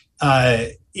work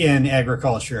in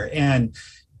agriculture. And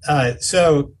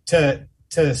so to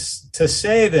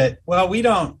say that, well, we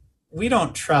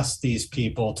don't trust these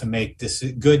people to make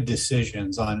good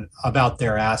decisions about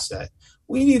their asset.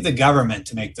 We need the government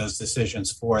to make those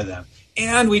decisions for them.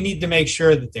 And we need to make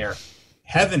sure that they're,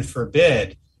 heaven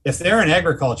forbid, if they're in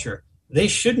agriculture, they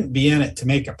shouldn't be in it to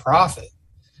make a profit.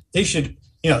 They should,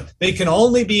 they can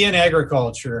only be in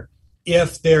agriculture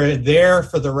if they're there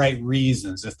for the right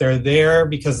reasons, if they're there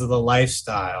because of the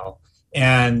lifestyle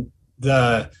and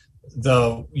the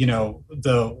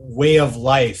way of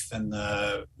life and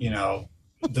the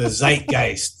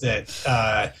zeitgeist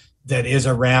that is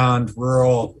around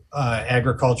rural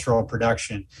agricultural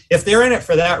production. If they're in it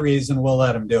for that reason, we'll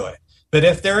let them do it. But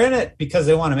if they're in it because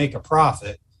they want to make a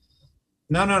profit,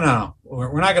 no,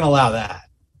 we're not going to allow that.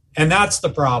 And that's the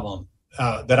problem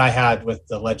that I had with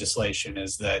the legislation,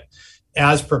 is that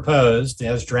as proposed,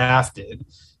 as drafted,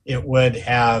 it would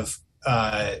have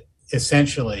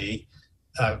essentially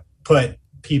put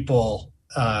people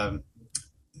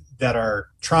that are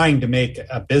trying to make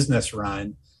a business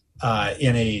run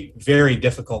in a very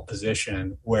difficult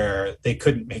position where they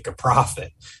couldn't make a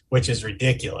profit, which is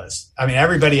ridiculous. I mean,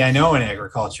 everybody I know in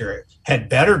agriculture had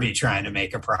better be trying to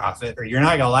make a profit or you're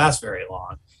not going to last very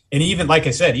long. And even, like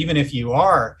I said, even if you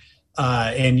are,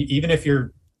 and even if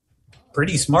you're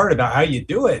pretty smart about how you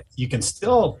do it, you can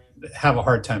still have a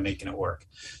hard time making it work.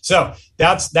 So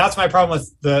that's my problem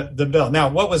with the bill. Now,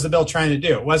 what was the bill trying to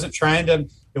do?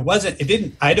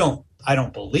 I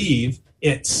don't believe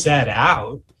it set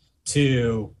out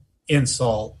to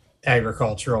insult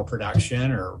agricultural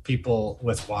production or people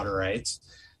with water rights.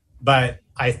 But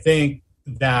I think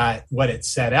that what it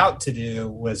set out to do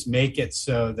was make it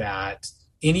so that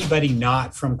anybody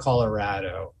not from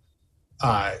Colorado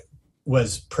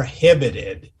was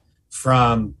prohibited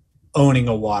from owning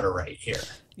a water right here.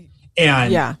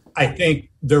 And I think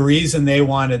the reason they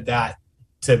wanted that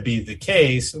to be the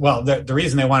case, well, the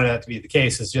reason they wanted that to be the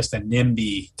case is just a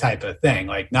NIMBY type of thing,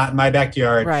 like not in my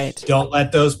backyard. Right. Don't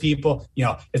let those people,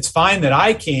 it's fine that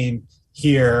I came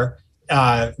here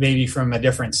maybe from a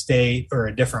different state or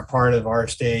a different part of our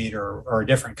state or a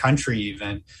different country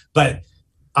even, but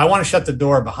I want to shut the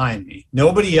door behind me.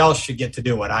 Nobody else should get to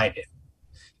do what I did.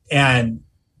 And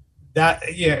that,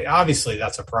 obviously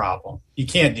that's a problem. You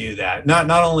can't do that. Not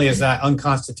only is that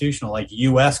unconstitutional, like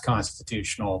U.S.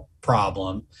 constitutional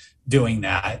problem doing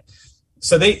that.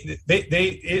 So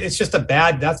it's just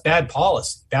that's bad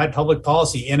policy, bad public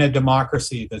policy in a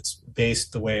democracy that's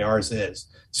based the way ours is.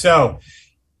 So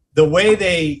the way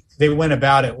they went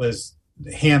about it was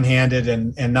ham-handed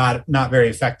and not very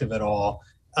effective at all,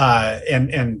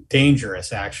 and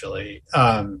dangerous actually.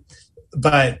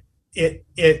 But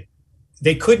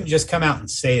they couldn't just come out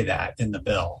and say that in the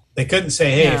bill. They couldn't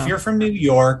say, hey, if you're from New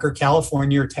York or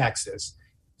California or Texas,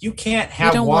 you can't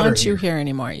have water. We don't want you here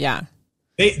anymore. Yeah.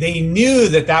 They knew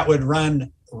that would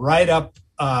run right up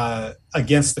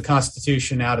against the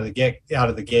Constitution out of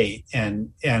the gate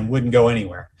and wouldn't go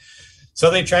anywhere. So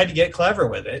they tried to get clever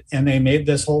with it, and they made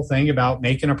this whole thing about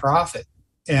making a profit.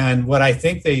 And what I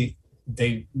think they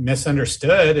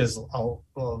misunderstood is,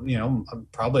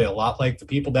 probably a lot like the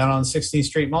people down on 16th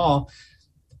Street Mall.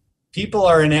 People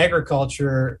are in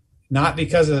agriculture not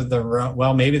because of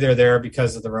maybe they're there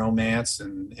because of the romance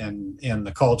and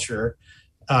the culture,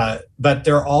 but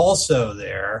they're also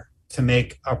there to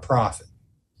make a profit.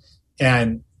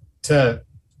 And to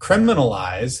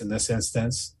criminalize, in this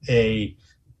instance, a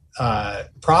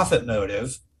profit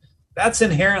motive, that's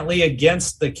inherently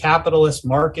against the capitalist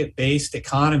market-based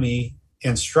economy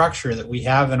and structure that we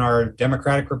have in our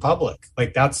democratic republic.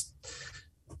 Like that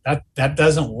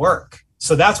doesn't work.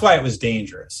 So that's why it was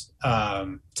dangerous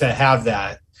to have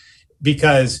that,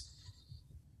 because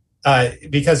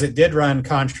it did run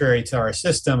contrary to our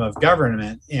system of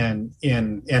government and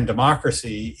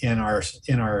democracy in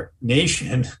our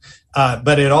nation.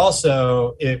 But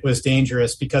it was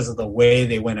dangerous because of the way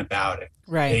they went about it.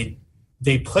 Right.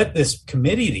 They put this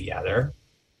committee together,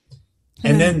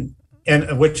 and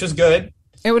which is good.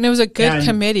 It was a good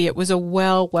committee. It was a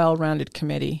well-rounded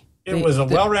committee. It was a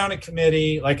well-rounded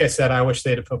committee. Like I said, I wish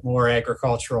they'd have put more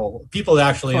agricultural people that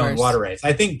actually own water rights.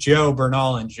 I think Joe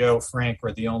Bernal and Joe Frank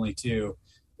were the only two.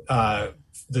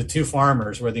 The two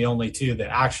farmers were the only two that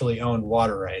actually owned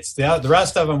water rights. The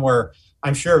rest of them were,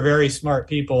 I'm sure, very smart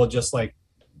people, just like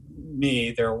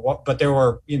me. But there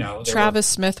were, Travis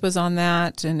Smith was on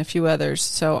that, and a few others.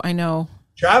 So I know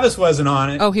Travis wasn't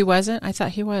on it. Oh, he wasn't? I thought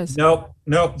he was. Nope.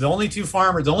 The only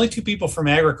two people from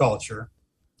agriculture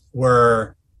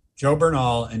were Joe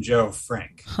Bernal and Joe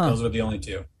Frank. Those were the only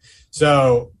two.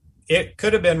 So it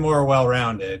could have been more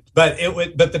well-rounded, but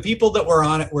the people that were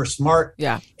on it were smart.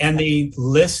 Yeah. And they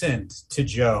listened to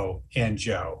Joe and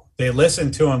Joe. They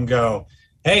listened to him go,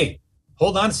 hey,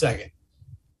 hold on a second.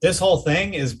 This whole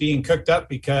thing is being cooked up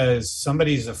because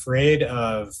somebody's afraid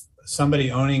of somebody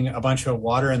owning a bunch of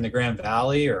water in the Grand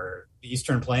Valley or the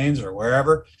Eastern Plains or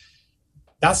wherever.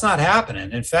 That's not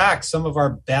happening. In fact, some of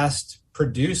our best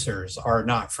producers are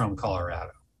not from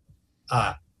Colorado.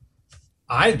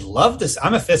 I love this.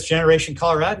 I'm a fifth generation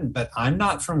Coloradan, but I'm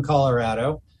not from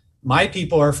Colorado. My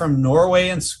people are from Norway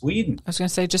and Sweden. I was going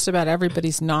to say just about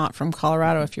everybody's not from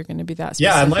Colorado if you're going to be that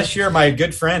specific. Yeah, unless you're my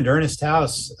good friend Ernest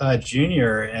House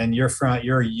Jr. and you're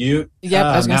Ute,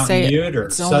 I was going to say Ute or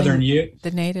Southern Ute.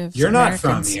 The natives. You're Americans.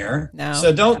 Not from here. No.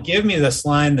 So don't give me this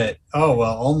line that,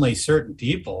 only certain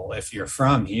people, if you're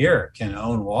from here, can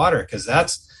own water, because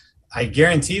I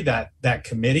guarantee that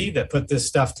committee that put this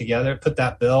stuff together, put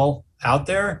that bill out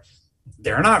there,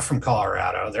 they're not from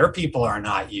Colorado. Their people are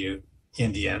not Ute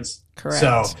Indians. Correct.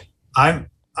 So I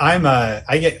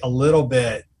get a little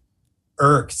bit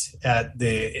irked at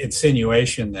the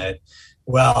insinuation that,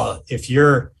 well, if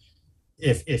you're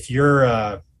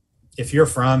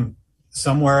from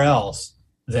somewhere else,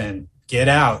 then get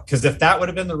out. Because if that would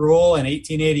have been the rule in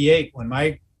 1888, when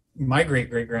my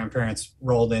great-great-grandparents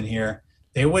rolled in here,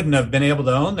 they wouldn't have been able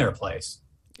to own their place.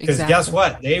 Because Guess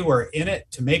what? They were in it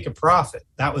to make a profit.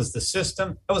 That was the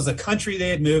system. That was the country they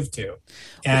had moved to.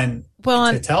 And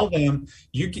to tell them,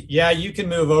 you can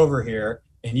move over here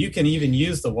and you can even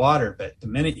use the water, but the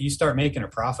minute you start making a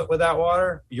profit with that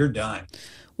water, you're done.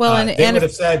 Well, they would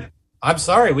have said, I'm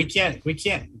sorry, we can't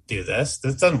do this.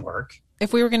 This doesn't work.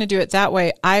 If we were going to do it that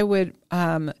way, I would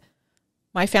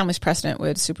My family's precedent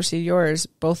would supersede yours,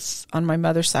 both on my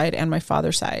mother's side and my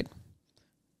father's side,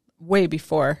 way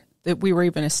before that we were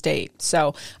even a state.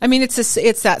 So, I mean, it's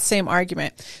that same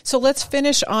argument. So let's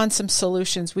finish on some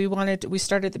solutions. We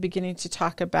started at the beginning to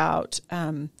talk about,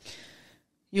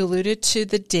 you alluded to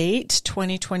the date,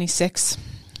 2026,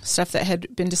 stuff that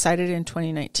had been decided in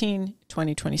 2019,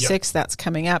 2026, yep. That's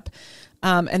coming up.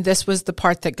 And this was the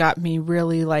part that got me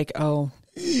really like,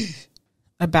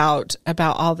 about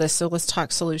all this. So let's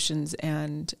talk solutions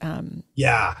and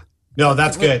no,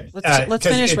 that's good. Let's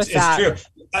finish with that. It's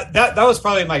true. That was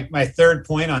probably my third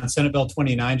point on Senate Bill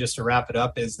 29, just to wrap it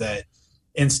up, is that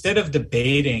instead of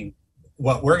debating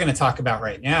what we're going to talk about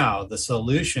right now, the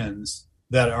solutions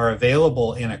that are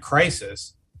available in a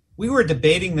crisis, we were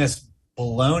debating this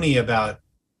baloney about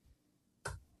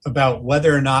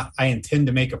whether or not I intend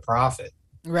to make a profit.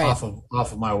 Right. off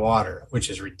of my water, which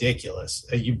is ridiculous.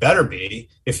 You better be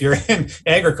if you're in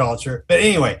agriculture. But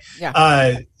anyway,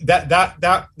 that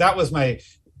was my.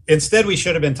 Instead, we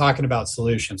should have been talking about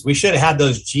solutions. We should have had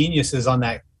those geniuses on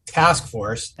that task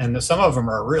force, and some of them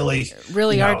are really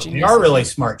are geniuses. They are really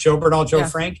smart. Joe Bernal, Joe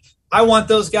Frank. I want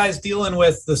those guys dealing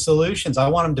with the solutions. I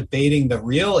want them debating the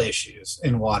real issues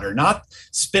in water, not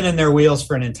spinning their wheels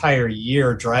for an entire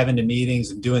year, driving to meetings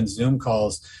and doing Zoom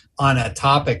calls on a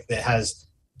topic that has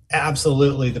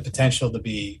absolutely the potential to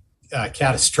be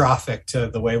catastrophic to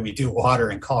the way we do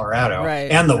water in Colorado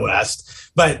and the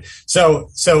West. But so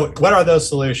what are those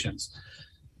solutions?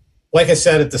 Like I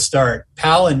said at the start,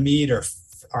 PAL and mead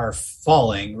are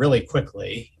falling really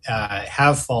quickly,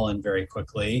 have fallen very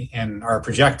quickly, and are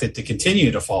projected to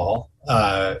continue to fall,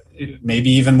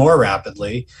 maybe even more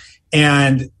rapidly.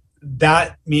 And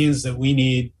that means that we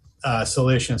need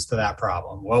solutions to that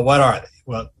problem. Well, what are they?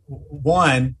 Well,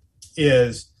 one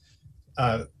is,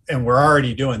 and we're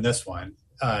already doing this one,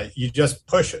 you just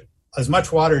push it as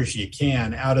much water as you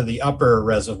can out of the upper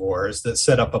reservoirs that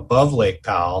sit up above Lake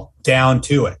Powell down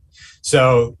to it.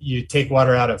 So you take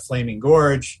water out of Flaming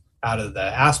Gorge, out of the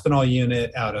Aspinall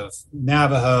unit, out of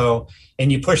Navajo,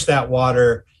 and you push that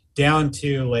water down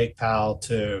to Lake Powell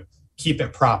to keep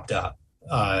it propped up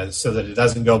so that it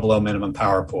doesn't go below minimum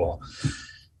power pool.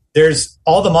 There's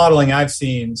all the modeling I've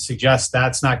seen suggests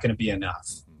that's not going to be enough.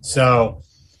 So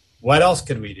what else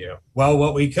could we do? Well,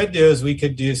 what we could do is we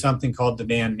could do something called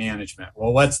demand management.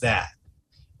 Well, what's that?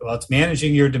 Well, it's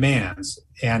managing your demands.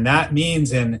 And that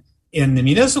means in the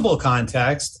municipal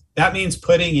context, that means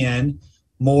putting in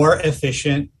more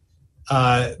efficiencies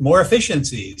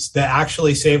that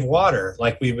actually save water,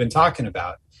 like we've been talking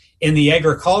about. In the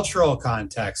agricultural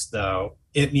context, though,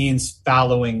 it means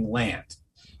fallowing land.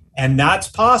 And that's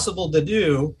possible to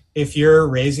do if you're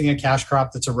raising a cash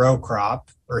crop that's a row crop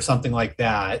or something like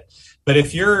that. But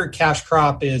if your cash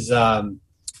crop is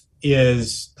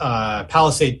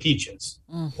Palisade peaches,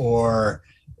 or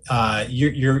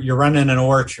you're running an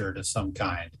orchard of some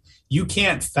kind, you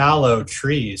can't fallow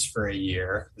trees for a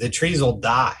year. The trees will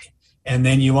die, and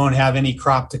then you won't have any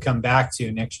crop to come back to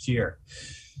next year.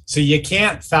 So you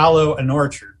can't fallow an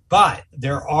orchard. But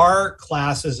there are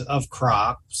classes of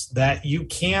crops that you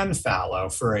can fallow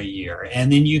for a year.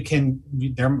 And then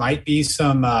there might be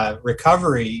some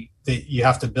recovery that you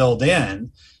have to build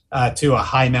in to a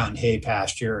high mountain hay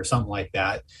pasture or something like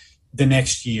that the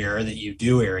next year that you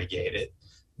do irrigate it.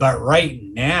 But right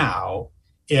now,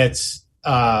 it's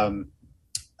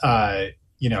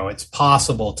it's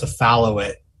possible to fallow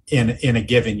it in a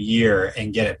given year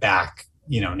and get it back,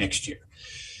 next year.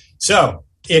 So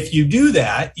if you do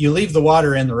that, you leave the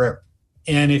water in the river.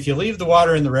 And if you leave the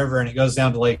water in the river and it goes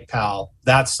down to Lake Powell,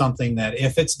 that's something that,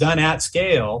 if it's done at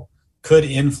scale, could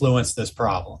influence this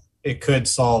problem. It could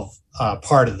solve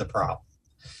part of the problem.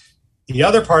 The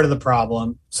other part of the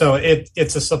problem, so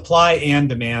it's a supply and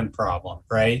demand problem,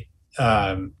 right?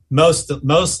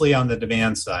 Mostly on the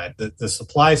demand side. The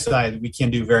supply side, we can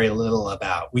do very little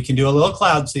about. We can do a little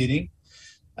cloud seeding.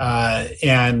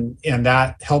 And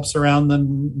that helps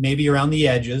maybe around the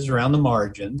edges, around the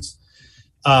margins.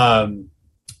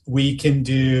 We can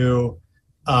do,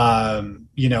 a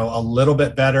little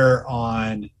bit better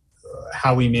on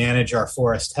how we manage our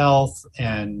forest health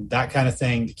and that kind of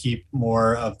thing to keep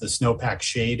more of the snowpack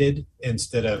shaded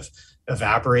instead of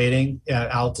evaporating at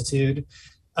altitude.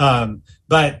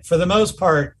 But for the most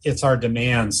part, it's our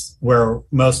demands where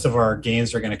most of our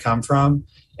gains are going to come from.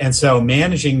 And so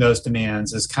managing those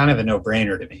demands is kind of a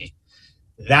no-brainer to me.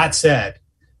 That said,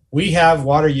 we have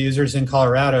water users in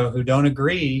Colorado who don't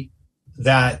agree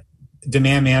that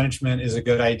demand management is a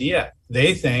good idea.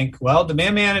 They think, well,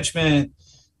 demand management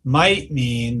might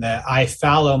mean that I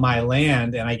fallow my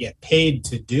land and I get paid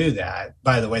to do that.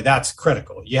 By the way, that's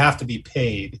critical. You have to be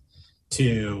paid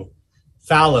to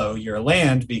fallow your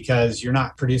land because you're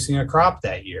not producing a crop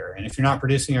that year. And if you're not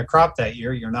producing a crop that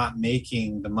year, you're not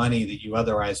making the money that you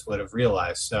otherwise would have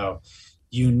realized. So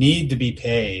you need to be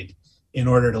paid in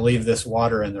order to leave this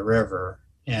water in the river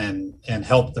and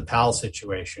help the PAL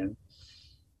situation.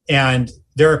 And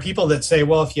there are people that say,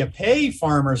 well, if you pay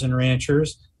farmers and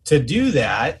ranchers to do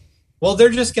that, well, they're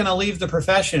just going to leave the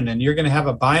profession and you're going to have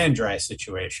a buy and dry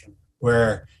situation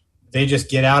where they just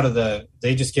get out of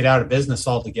business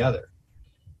altogether.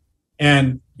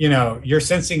 And, you're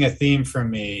sensing a theme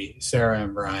from me, Sarah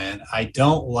and Brian. I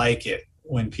don't like it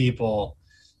when people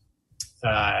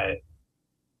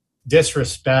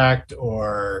disrespect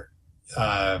or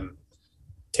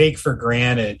take for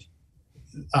granted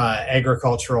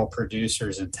agricultural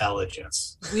producers'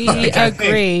 intelligence. We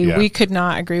agree. Yeah. We could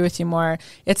not agree with you more.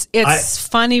 It's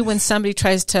funny when somebody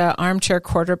tries to armchair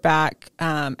quarterback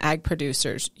ag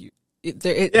producers.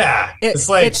 It's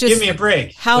like, it's just, give me a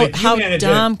break. How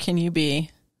dumb can you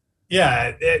be?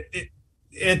 Yeah,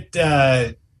 it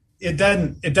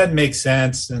doesn't make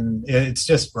sense, and it's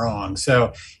just wrong.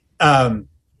 So,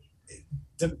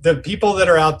 the people that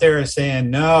are out there are saying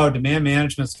no, demand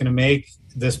management is going to make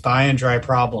this buy and dry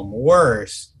problem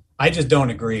worse. I just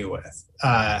don't agree with.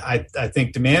 I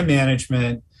think demand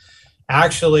management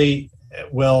actually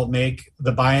will make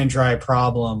the buy and dry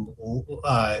problem,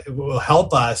 will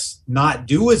help us not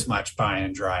do as much buy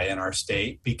and dry in our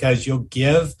state because you'll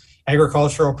give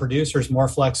agricultural producers more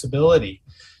flexibility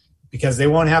because they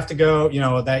won't have to go,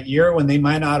 that year when they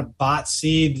might not have bought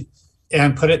seed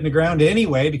and put it in the ground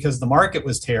anyway because the market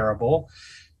was terrible.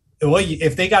 Well,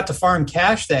 if they got to farm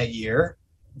cash that year,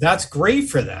 that's great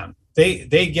for them.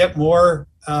 They get more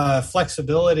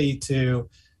flexibility to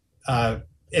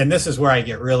and this is where I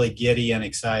get really giddy and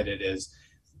excited is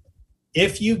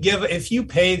if you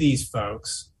pay these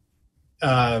folks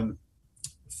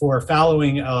for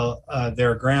fallowing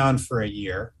their ground for a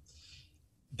year,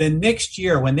 then next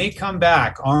year when they come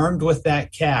back armed with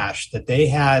that cash that they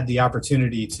had the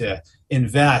opportunity to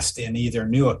invest in either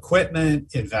new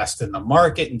equipment, invest in the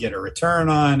market and get a return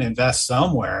on, invest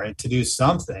somewhere and to do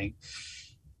something,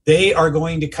 they are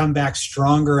going to come back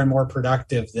stronger and more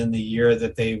productive than the year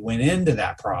that they went into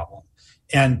that problem.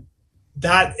 And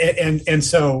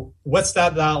so what's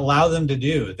that allow them to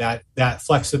do? That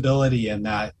flexibility and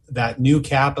that new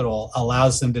capital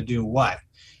allows them to do what?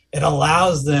 It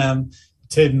allows them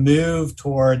to move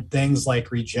toward things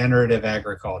like regenerative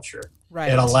agriculture.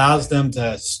 Right. It allows them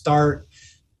to start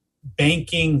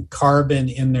banking carbon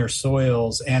in their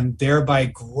soils and thereby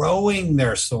growing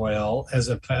their soil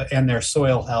and their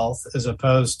soil health as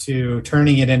opposed to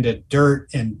turning it into dirt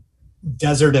and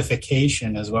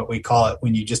desertification is what we call it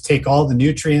when you just take all the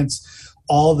nutrients,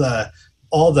 all the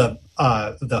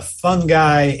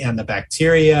fungi and the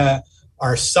bacteria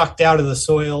are sucked out of the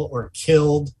soil or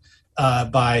killed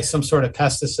by some sort of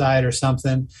pesticide or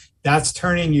something. That's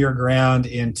turning your ground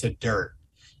into dirt.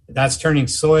 That's turning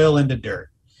soil into dirt.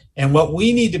 And what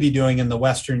we need to be doing in the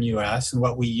Western U.S. and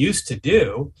what we used to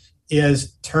do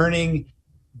is turning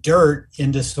dirt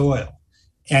into soil.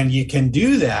 And you can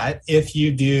do that if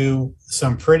you do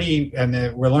some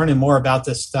and we're learning more about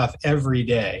this stuff every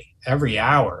day, every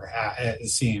hour, it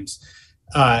seems,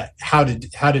 how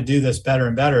to do this better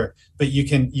and better. But you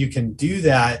can do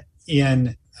that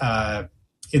in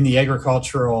the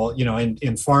agricultural,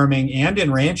 in farming and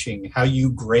in ranching, how you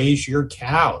graze your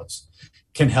cows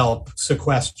can help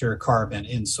sequester carbon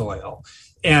in soil.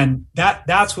 And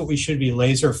that's what we should be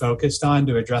laser focused on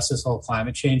to address this whole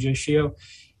climate change issue.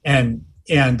 And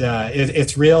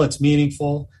it's real, it's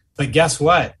meaningful. But guess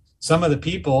what? Some of the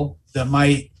people that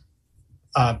might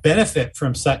benefit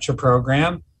from such a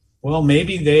program, well,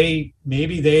 maybe they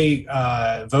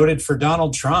voted for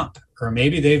Donald Trump, or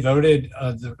maybe they voted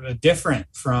different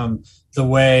from the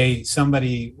way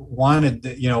somebody wanted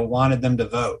them to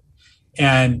vote.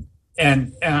 And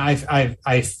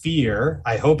I fear,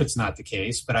 I hope it's not the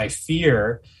case, but I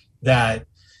fear that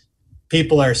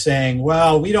people are saying,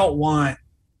 well, we don't want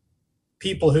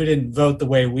people who didn't vote the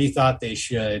way we thought they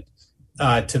should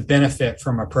to benefit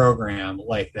from a program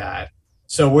like that.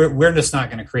 So we're just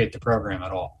not going to create the program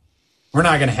at all. We're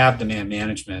not going to have demand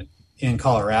management in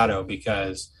Colorado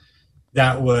because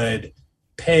that would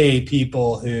pay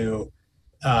people who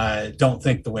don't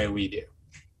think the way we do.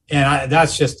 And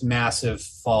that's just massive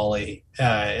folly.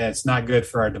 It's not good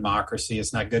for our democracy.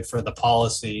 It's not good for the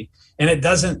policy. And it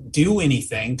doesn't do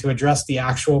anything to address the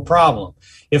actual problem.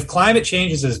 If climate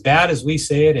change is as bad as we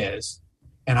say it is,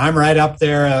 and I'm right up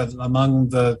there among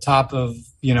the top of,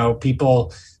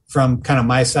 people from kind of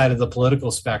my side of the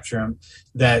political spectrum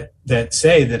that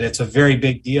say that it's a very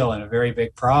big deal and a very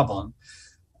big problem,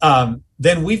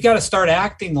 then we've got to start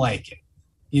acting like it.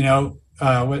 You know,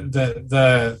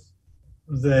 the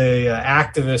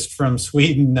activist from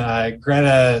Sweden,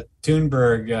 Greta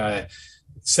Thunberg,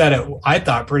 said it, I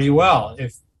thought, pretty well.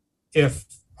 If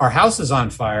our house is on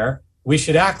fire, we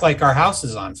should act like our house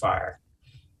is on fire.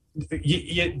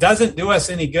 It doesn't do us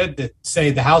any good to say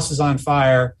the house is on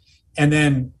fire and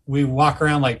then we walk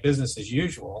around like business as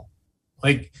usual.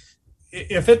 Like,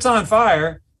 if it's on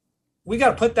fire, we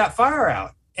got to put that fire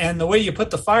out. And the way you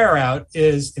put the fire out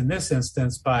is, in this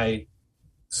instance, by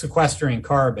sequestering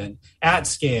carbon at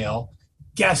scale.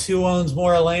 Guess who owns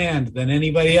more land than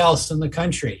anybody else in the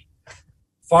country?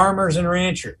 Farmers and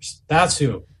ranchers. That's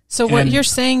who. So what you're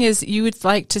saying is you would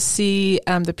like to see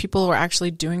the people who are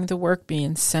actually doing the work be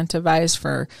incentivized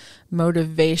for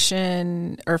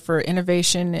motivation or for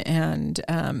innovation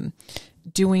and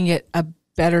doing it a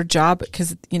better job,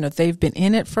 because, you know, they've been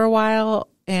in it for a while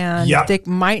and they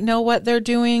might know what they're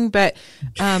doing, but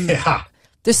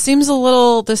this seems a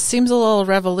little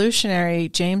revolutionary,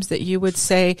 James, that you would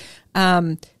say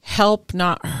help,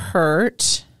 not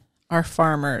hurt our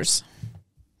farmers.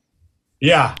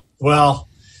 Yeah, well,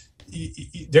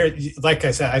 there, like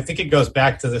I said, I think it goes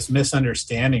back to this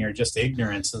misunderstanding or just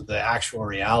ignorance of the actual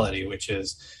reality, which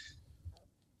is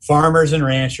farmers and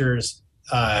ranchers,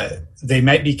 they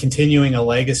might be continuing a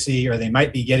legacy or they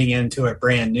might be getting into it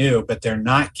brand new, but they're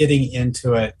not getting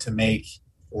into it to make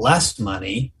less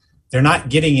money. They're not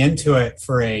getting into it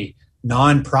for a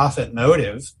non-profit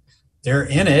motive. They're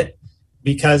in it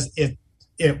because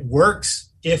it works.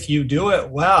 If you do it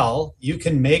well, you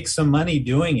can make some money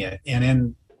doing it. And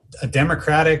in a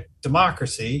democratic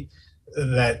democracy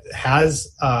that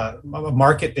has a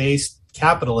market-based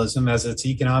capitalism as its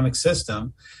economic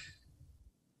system,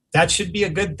 that should be a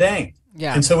good thing.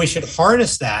 Yeah. And so we should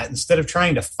harness that instead of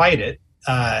trying to fight it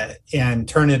and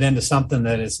turn it into something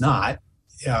that it's not.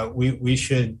 We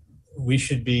should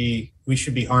be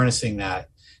harnessing that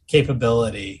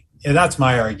capability. And that's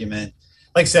my argument.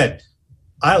 Like I said,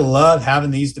 I love having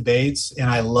these debates, and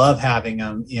I love having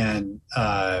them in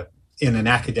an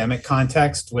academic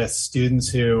context with students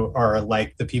who are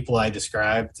like the people I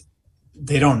described.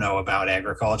 They don't know about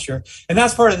agriculture. And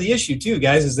that's part of the issue too,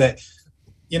 guys, is that,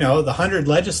 you know, the 100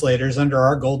 legislators under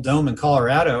our Gold Dome in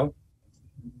Colorado,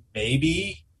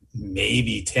 maybe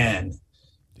 10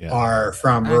 are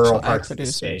from rural parts of the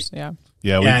state. Yeah.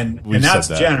 Yeah, and that's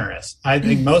generous. I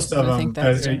think most of them.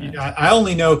 I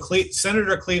only know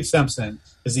Senator Cleve Simpson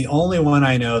is the only one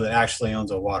I know that actually owns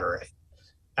a water right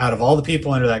out of all the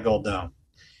people under that Gold Dome.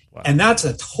 Wow. And that's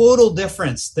a total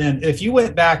difference than if you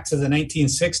went back to the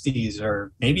 1960s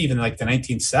or maybe even like the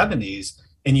 1970s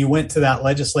and you went to that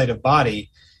legislative body.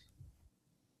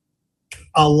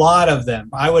 A lot of them,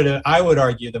 I would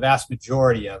argue the vast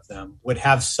majority of them would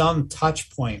have some touch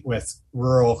point with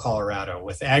rural Colorado,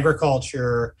 with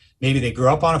agriculture. Maybe they grew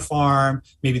up on a farm.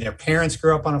 Maybe their parents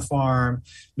grew up on a farm.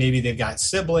 Maybe they've got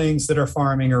siblings that are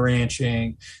farming or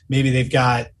ranching. Maybe they've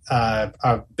got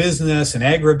a business, an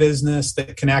agribusiness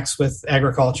that connects with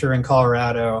agriculture in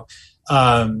Colorado.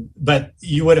 But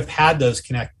you would have had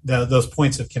those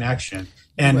points of connection.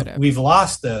 And we've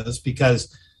lost those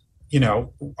because, you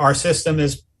know, our system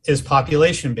is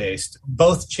population based.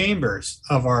 Both chambers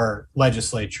of our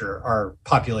legislature are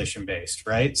population based,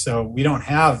 right? So we don't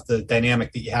have the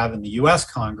dynamic that you have in the U.S.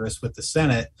 Congress with the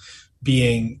Senate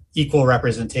being equal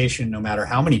representation no matter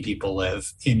how many people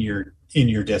live in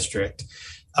your district.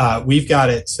 We've got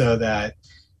it so that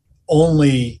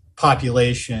only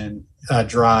population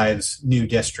drives new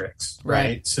districts,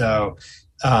 right? So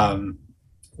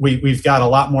we've got a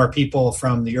lot more people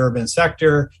from the urban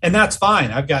sector, and that's fine.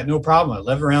 I've got no problem. I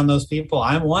live around those people.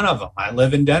 I'm one of them. I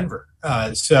live in Denver.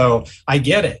 So I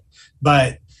get it.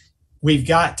 But we've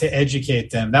got to educate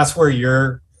them. That's where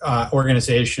your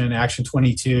organization, Action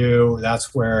 22,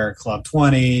 that's where Club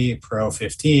 20, Pro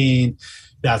 15,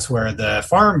 that's where the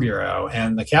Farm Bureau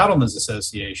and the Cattlemen's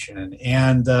Association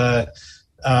and the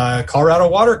Colorado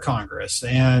Water Congress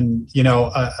and, you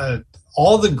know,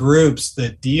 all the groups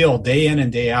that deal day in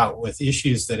and day out with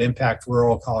issues that impact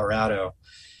rural Colorado.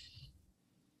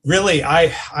 Really,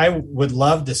 I would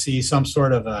love to see some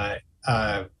sort of a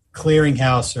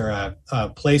clearinghouse or a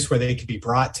place where they could be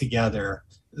brought together.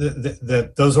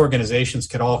 Those organizations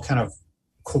could all kind of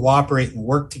cooperate and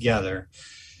work together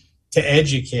to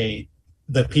educate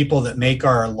the people that make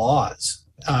our laws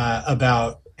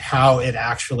about how it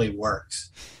actually works.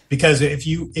 Because if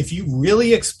you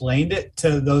really explained it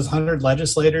to those 100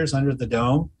 legislators under the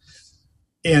dome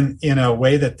in a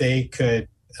way that they could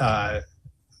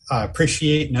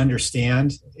appreciate and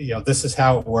understand, you know, this is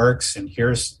how it works, and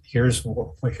here's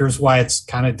why it's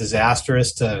kind of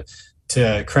disastrous to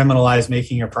criminalize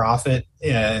making a profit.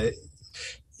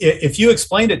 If you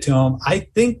explained it to them, I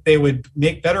think they would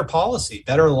make better policy,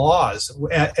 better laws,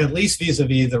 at least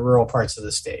vis-a-vis the rural parts of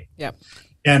the state. Yep.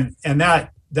 And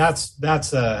that's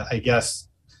I guess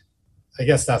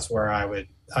that's where I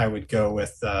would go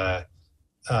with, and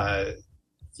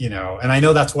I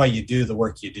know that's why you do the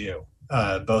work you do.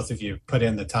 Both of you put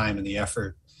in the time and the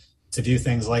effort to do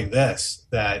things like this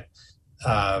that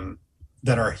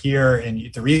are here.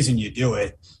 And the reason you do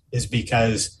it is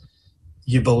because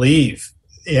you believe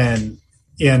in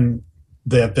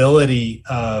the ability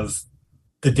of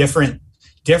the different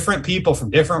people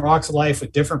from different walks of life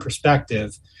with different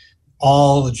perspective,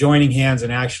 all joining hands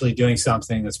and actually doing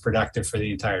something that's productive for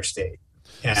the entire state.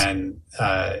 And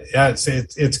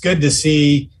it's good to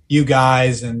see you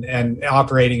guys and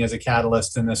operating as a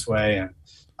catalyst in this way. And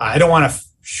I don't want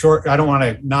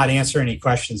to not answer any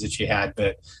questions that you had,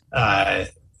 but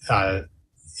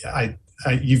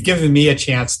you've given me a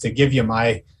chance to give you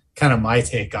my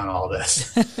take on all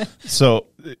this. So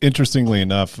interestingly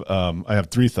enough, I have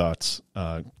three thoughts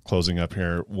closing up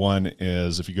here. One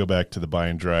is, if you go back to the buy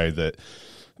and dry, that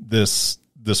this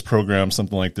program,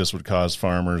 something like this, would cause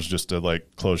farmers just to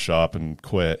like close shop and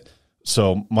quit.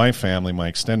 So my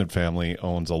extended family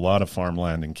owns a lot of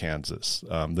farmland in Kansas.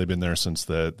 They've been there since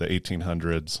the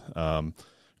 1800s.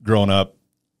 Growing up,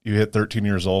 you hit 13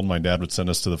 years old, my dad would send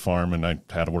us to the farm, and I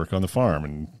had to work on the farm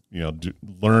and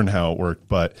learn how it worked.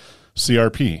 But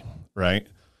CRP, right?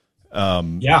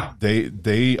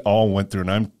 They all went through,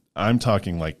 and I'm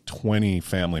talking like 20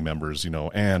 family members,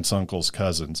 aunts, uncles,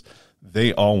 cousins.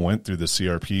 They all went through the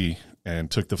CRP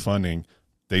and took the funding.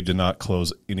 They did not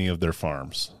close any of their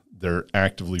farms. They're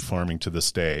actively farming to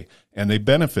this day, and they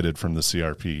benefited from the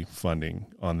CRP funding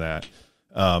on that.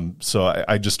 So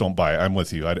I just don't buy it. I'm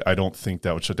with you. I don't think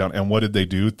that would shut down. And what did they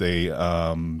do? They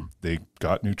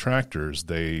got new tractors.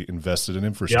 They invested in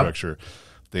infrastructure. Yep.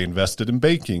 They invested in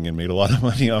baking and made a lot of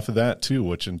money off of that too,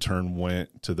 which in turn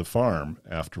went to the farm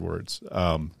afterwards.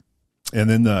 And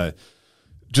then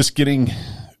just getting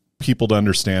people to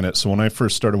understand it. So when I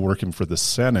first started working for the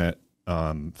Senate,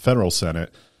 federal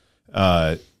Senate,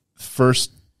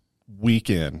 first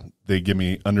weekend, they give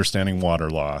me Understanding Water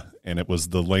Law, and it was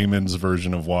the layman's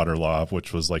version of water law,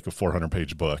 which was like a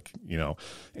 400-page book,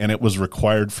 and it was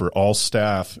required for all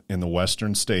staff in the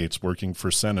western states working for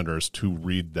senators to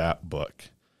read that book.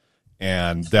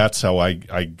 And that's how I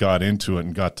got into it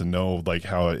and got to know like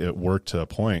how it worked to a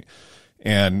point.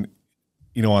 And,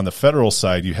 on the federal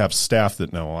side, you have staff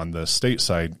that know. On the state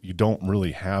side, you don't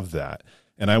really have that.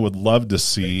 And I would love to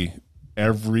see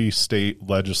every state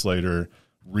legislator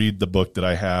read the book that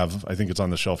I have. I think it's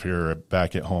on the shelf here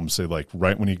back at home. Say like,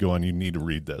 right when you go in, you need to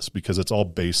read this because it's all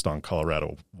based on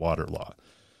Colorado water law.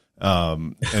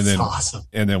 That's awesome.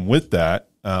 And then with that,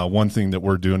 one thing that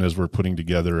we're doing is we're putting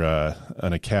together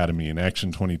an academy, an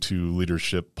Action 22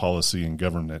 Leadership Policy and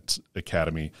Governance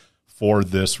Academy for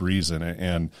this reason.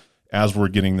 And as we're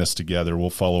getting this together, we'll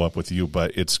follow up with you,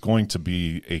 but it's going to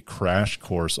be a crash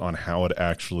course on how it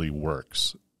actually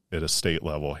works at a state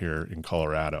level here in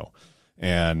Colorado.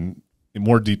 And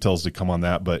more details to come on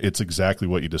that, but it's exactly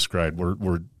what you described.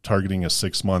 We're targeting a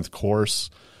 6-month course,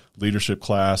 leadership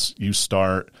class. You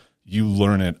start, you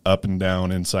learn it up and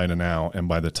down, inside and out, and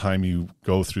by the time you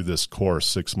go through this course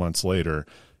 6 months later,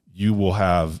 you will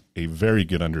have a very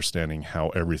good understanding how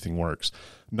everything works.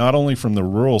 Not only from the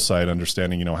rural side,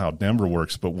 understanding how Denver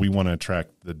works, but we want to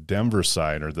attract the Denver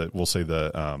side, or we'll say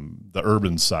the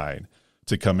urban side,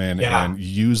 to come in and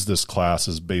use this class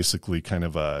as basically kind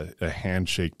of a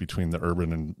handshake between the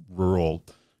urban and rural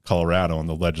Colorado and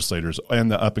the legislators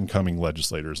and the up and coming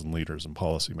legislators and leaders and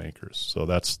policymakers. So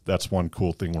that's one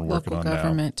cool thing we're working on now. Local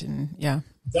government, and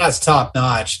that's top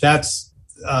notch. That's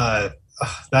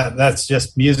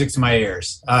just music to my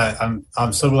ears.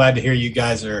 I'm so glad to hear you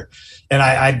guys are, and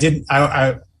I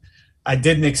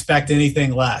didn't expect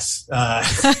anything less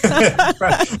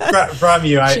from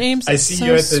you. James, I see so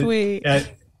you sweet.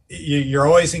 You're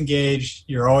always engaged.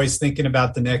 You're always thinking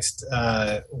about the next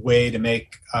way to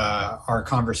make our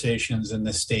conversations in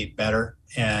this state better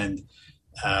and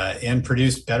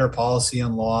produce better policy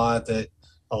and law that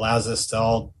allows us to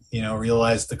all,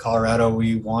 realize the Colorado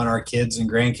we want our kids and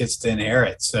grandkids to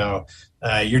inherit. So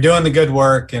you're doing the good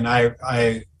work, and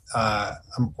I'm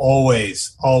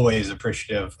always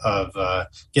appreciative of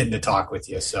getting to talk with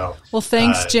you. So, well,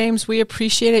 thanks, James. We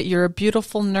appreciate it. You're a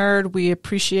beautiful nerd. We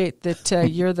appreciate that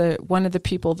you're one of the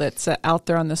people that's out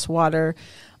there on this water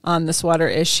on this water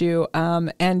issue.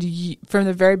 And from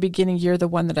the very beginning, you're the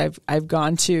one that I've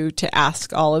gone to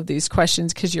ask all of these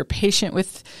questions because you're patient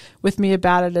with me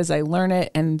about it as I learn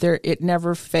it. And it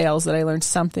never fails that I learn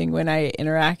something when I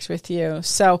interact with you.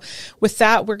 So with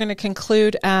that, we're going to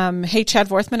conclude. Hey, Chad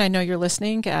Vorthman, I know you're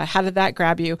listening. How did that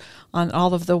grab you on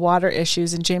all of the water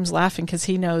issues? And James laughing because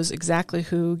he knows exactly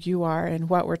who you are and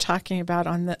what we're talking about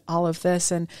on all of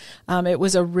this. And it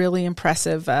was a really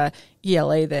impressive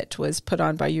ELA that was put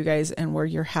on by you guys, and where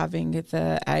you're having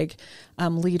the ag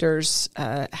leaders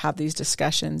have these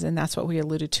discussions. And that's what we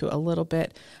alluded to a little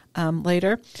bit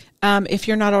later. If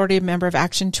you're not already a member of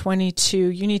Action 22,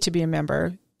 you need to be a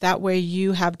member. That way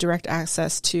you have direct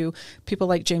access to people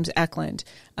like James Eklund,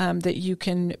 that you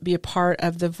can be a part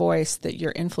of the voice, that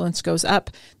your influence goes up,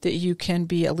 that you can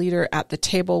be a leader at the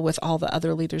table with all the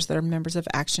other leaders that are members of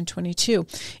Action 22.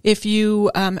 If you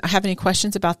have any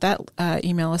questions about that,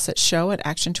 email us at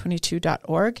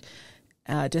show@action22.org.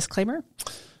 Disclaimer.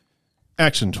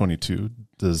 Action 22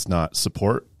 does not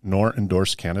support nor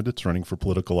endorse candidates running for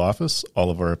political office.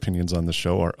 All of our opinions on the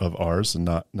show are of ours and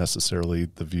not necessarily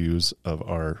the views of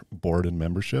our board and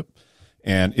membership.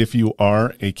 And if you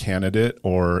are a candidate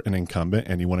or an incumbent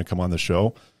and you want to come on the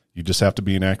show, you just have to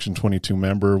be an Action 22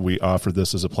 member. We offer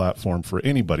this as a platform for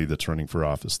anybody that's running for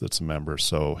office that's a member.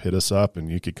 So hit us up and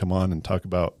you could come on and talk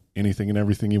about anything and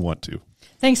everything you want to.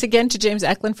 Thanks again to James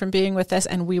Eklund for being with us,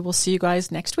 and we will see you guys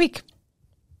next week.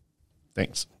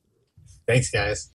 Thanks. Thanks, guys.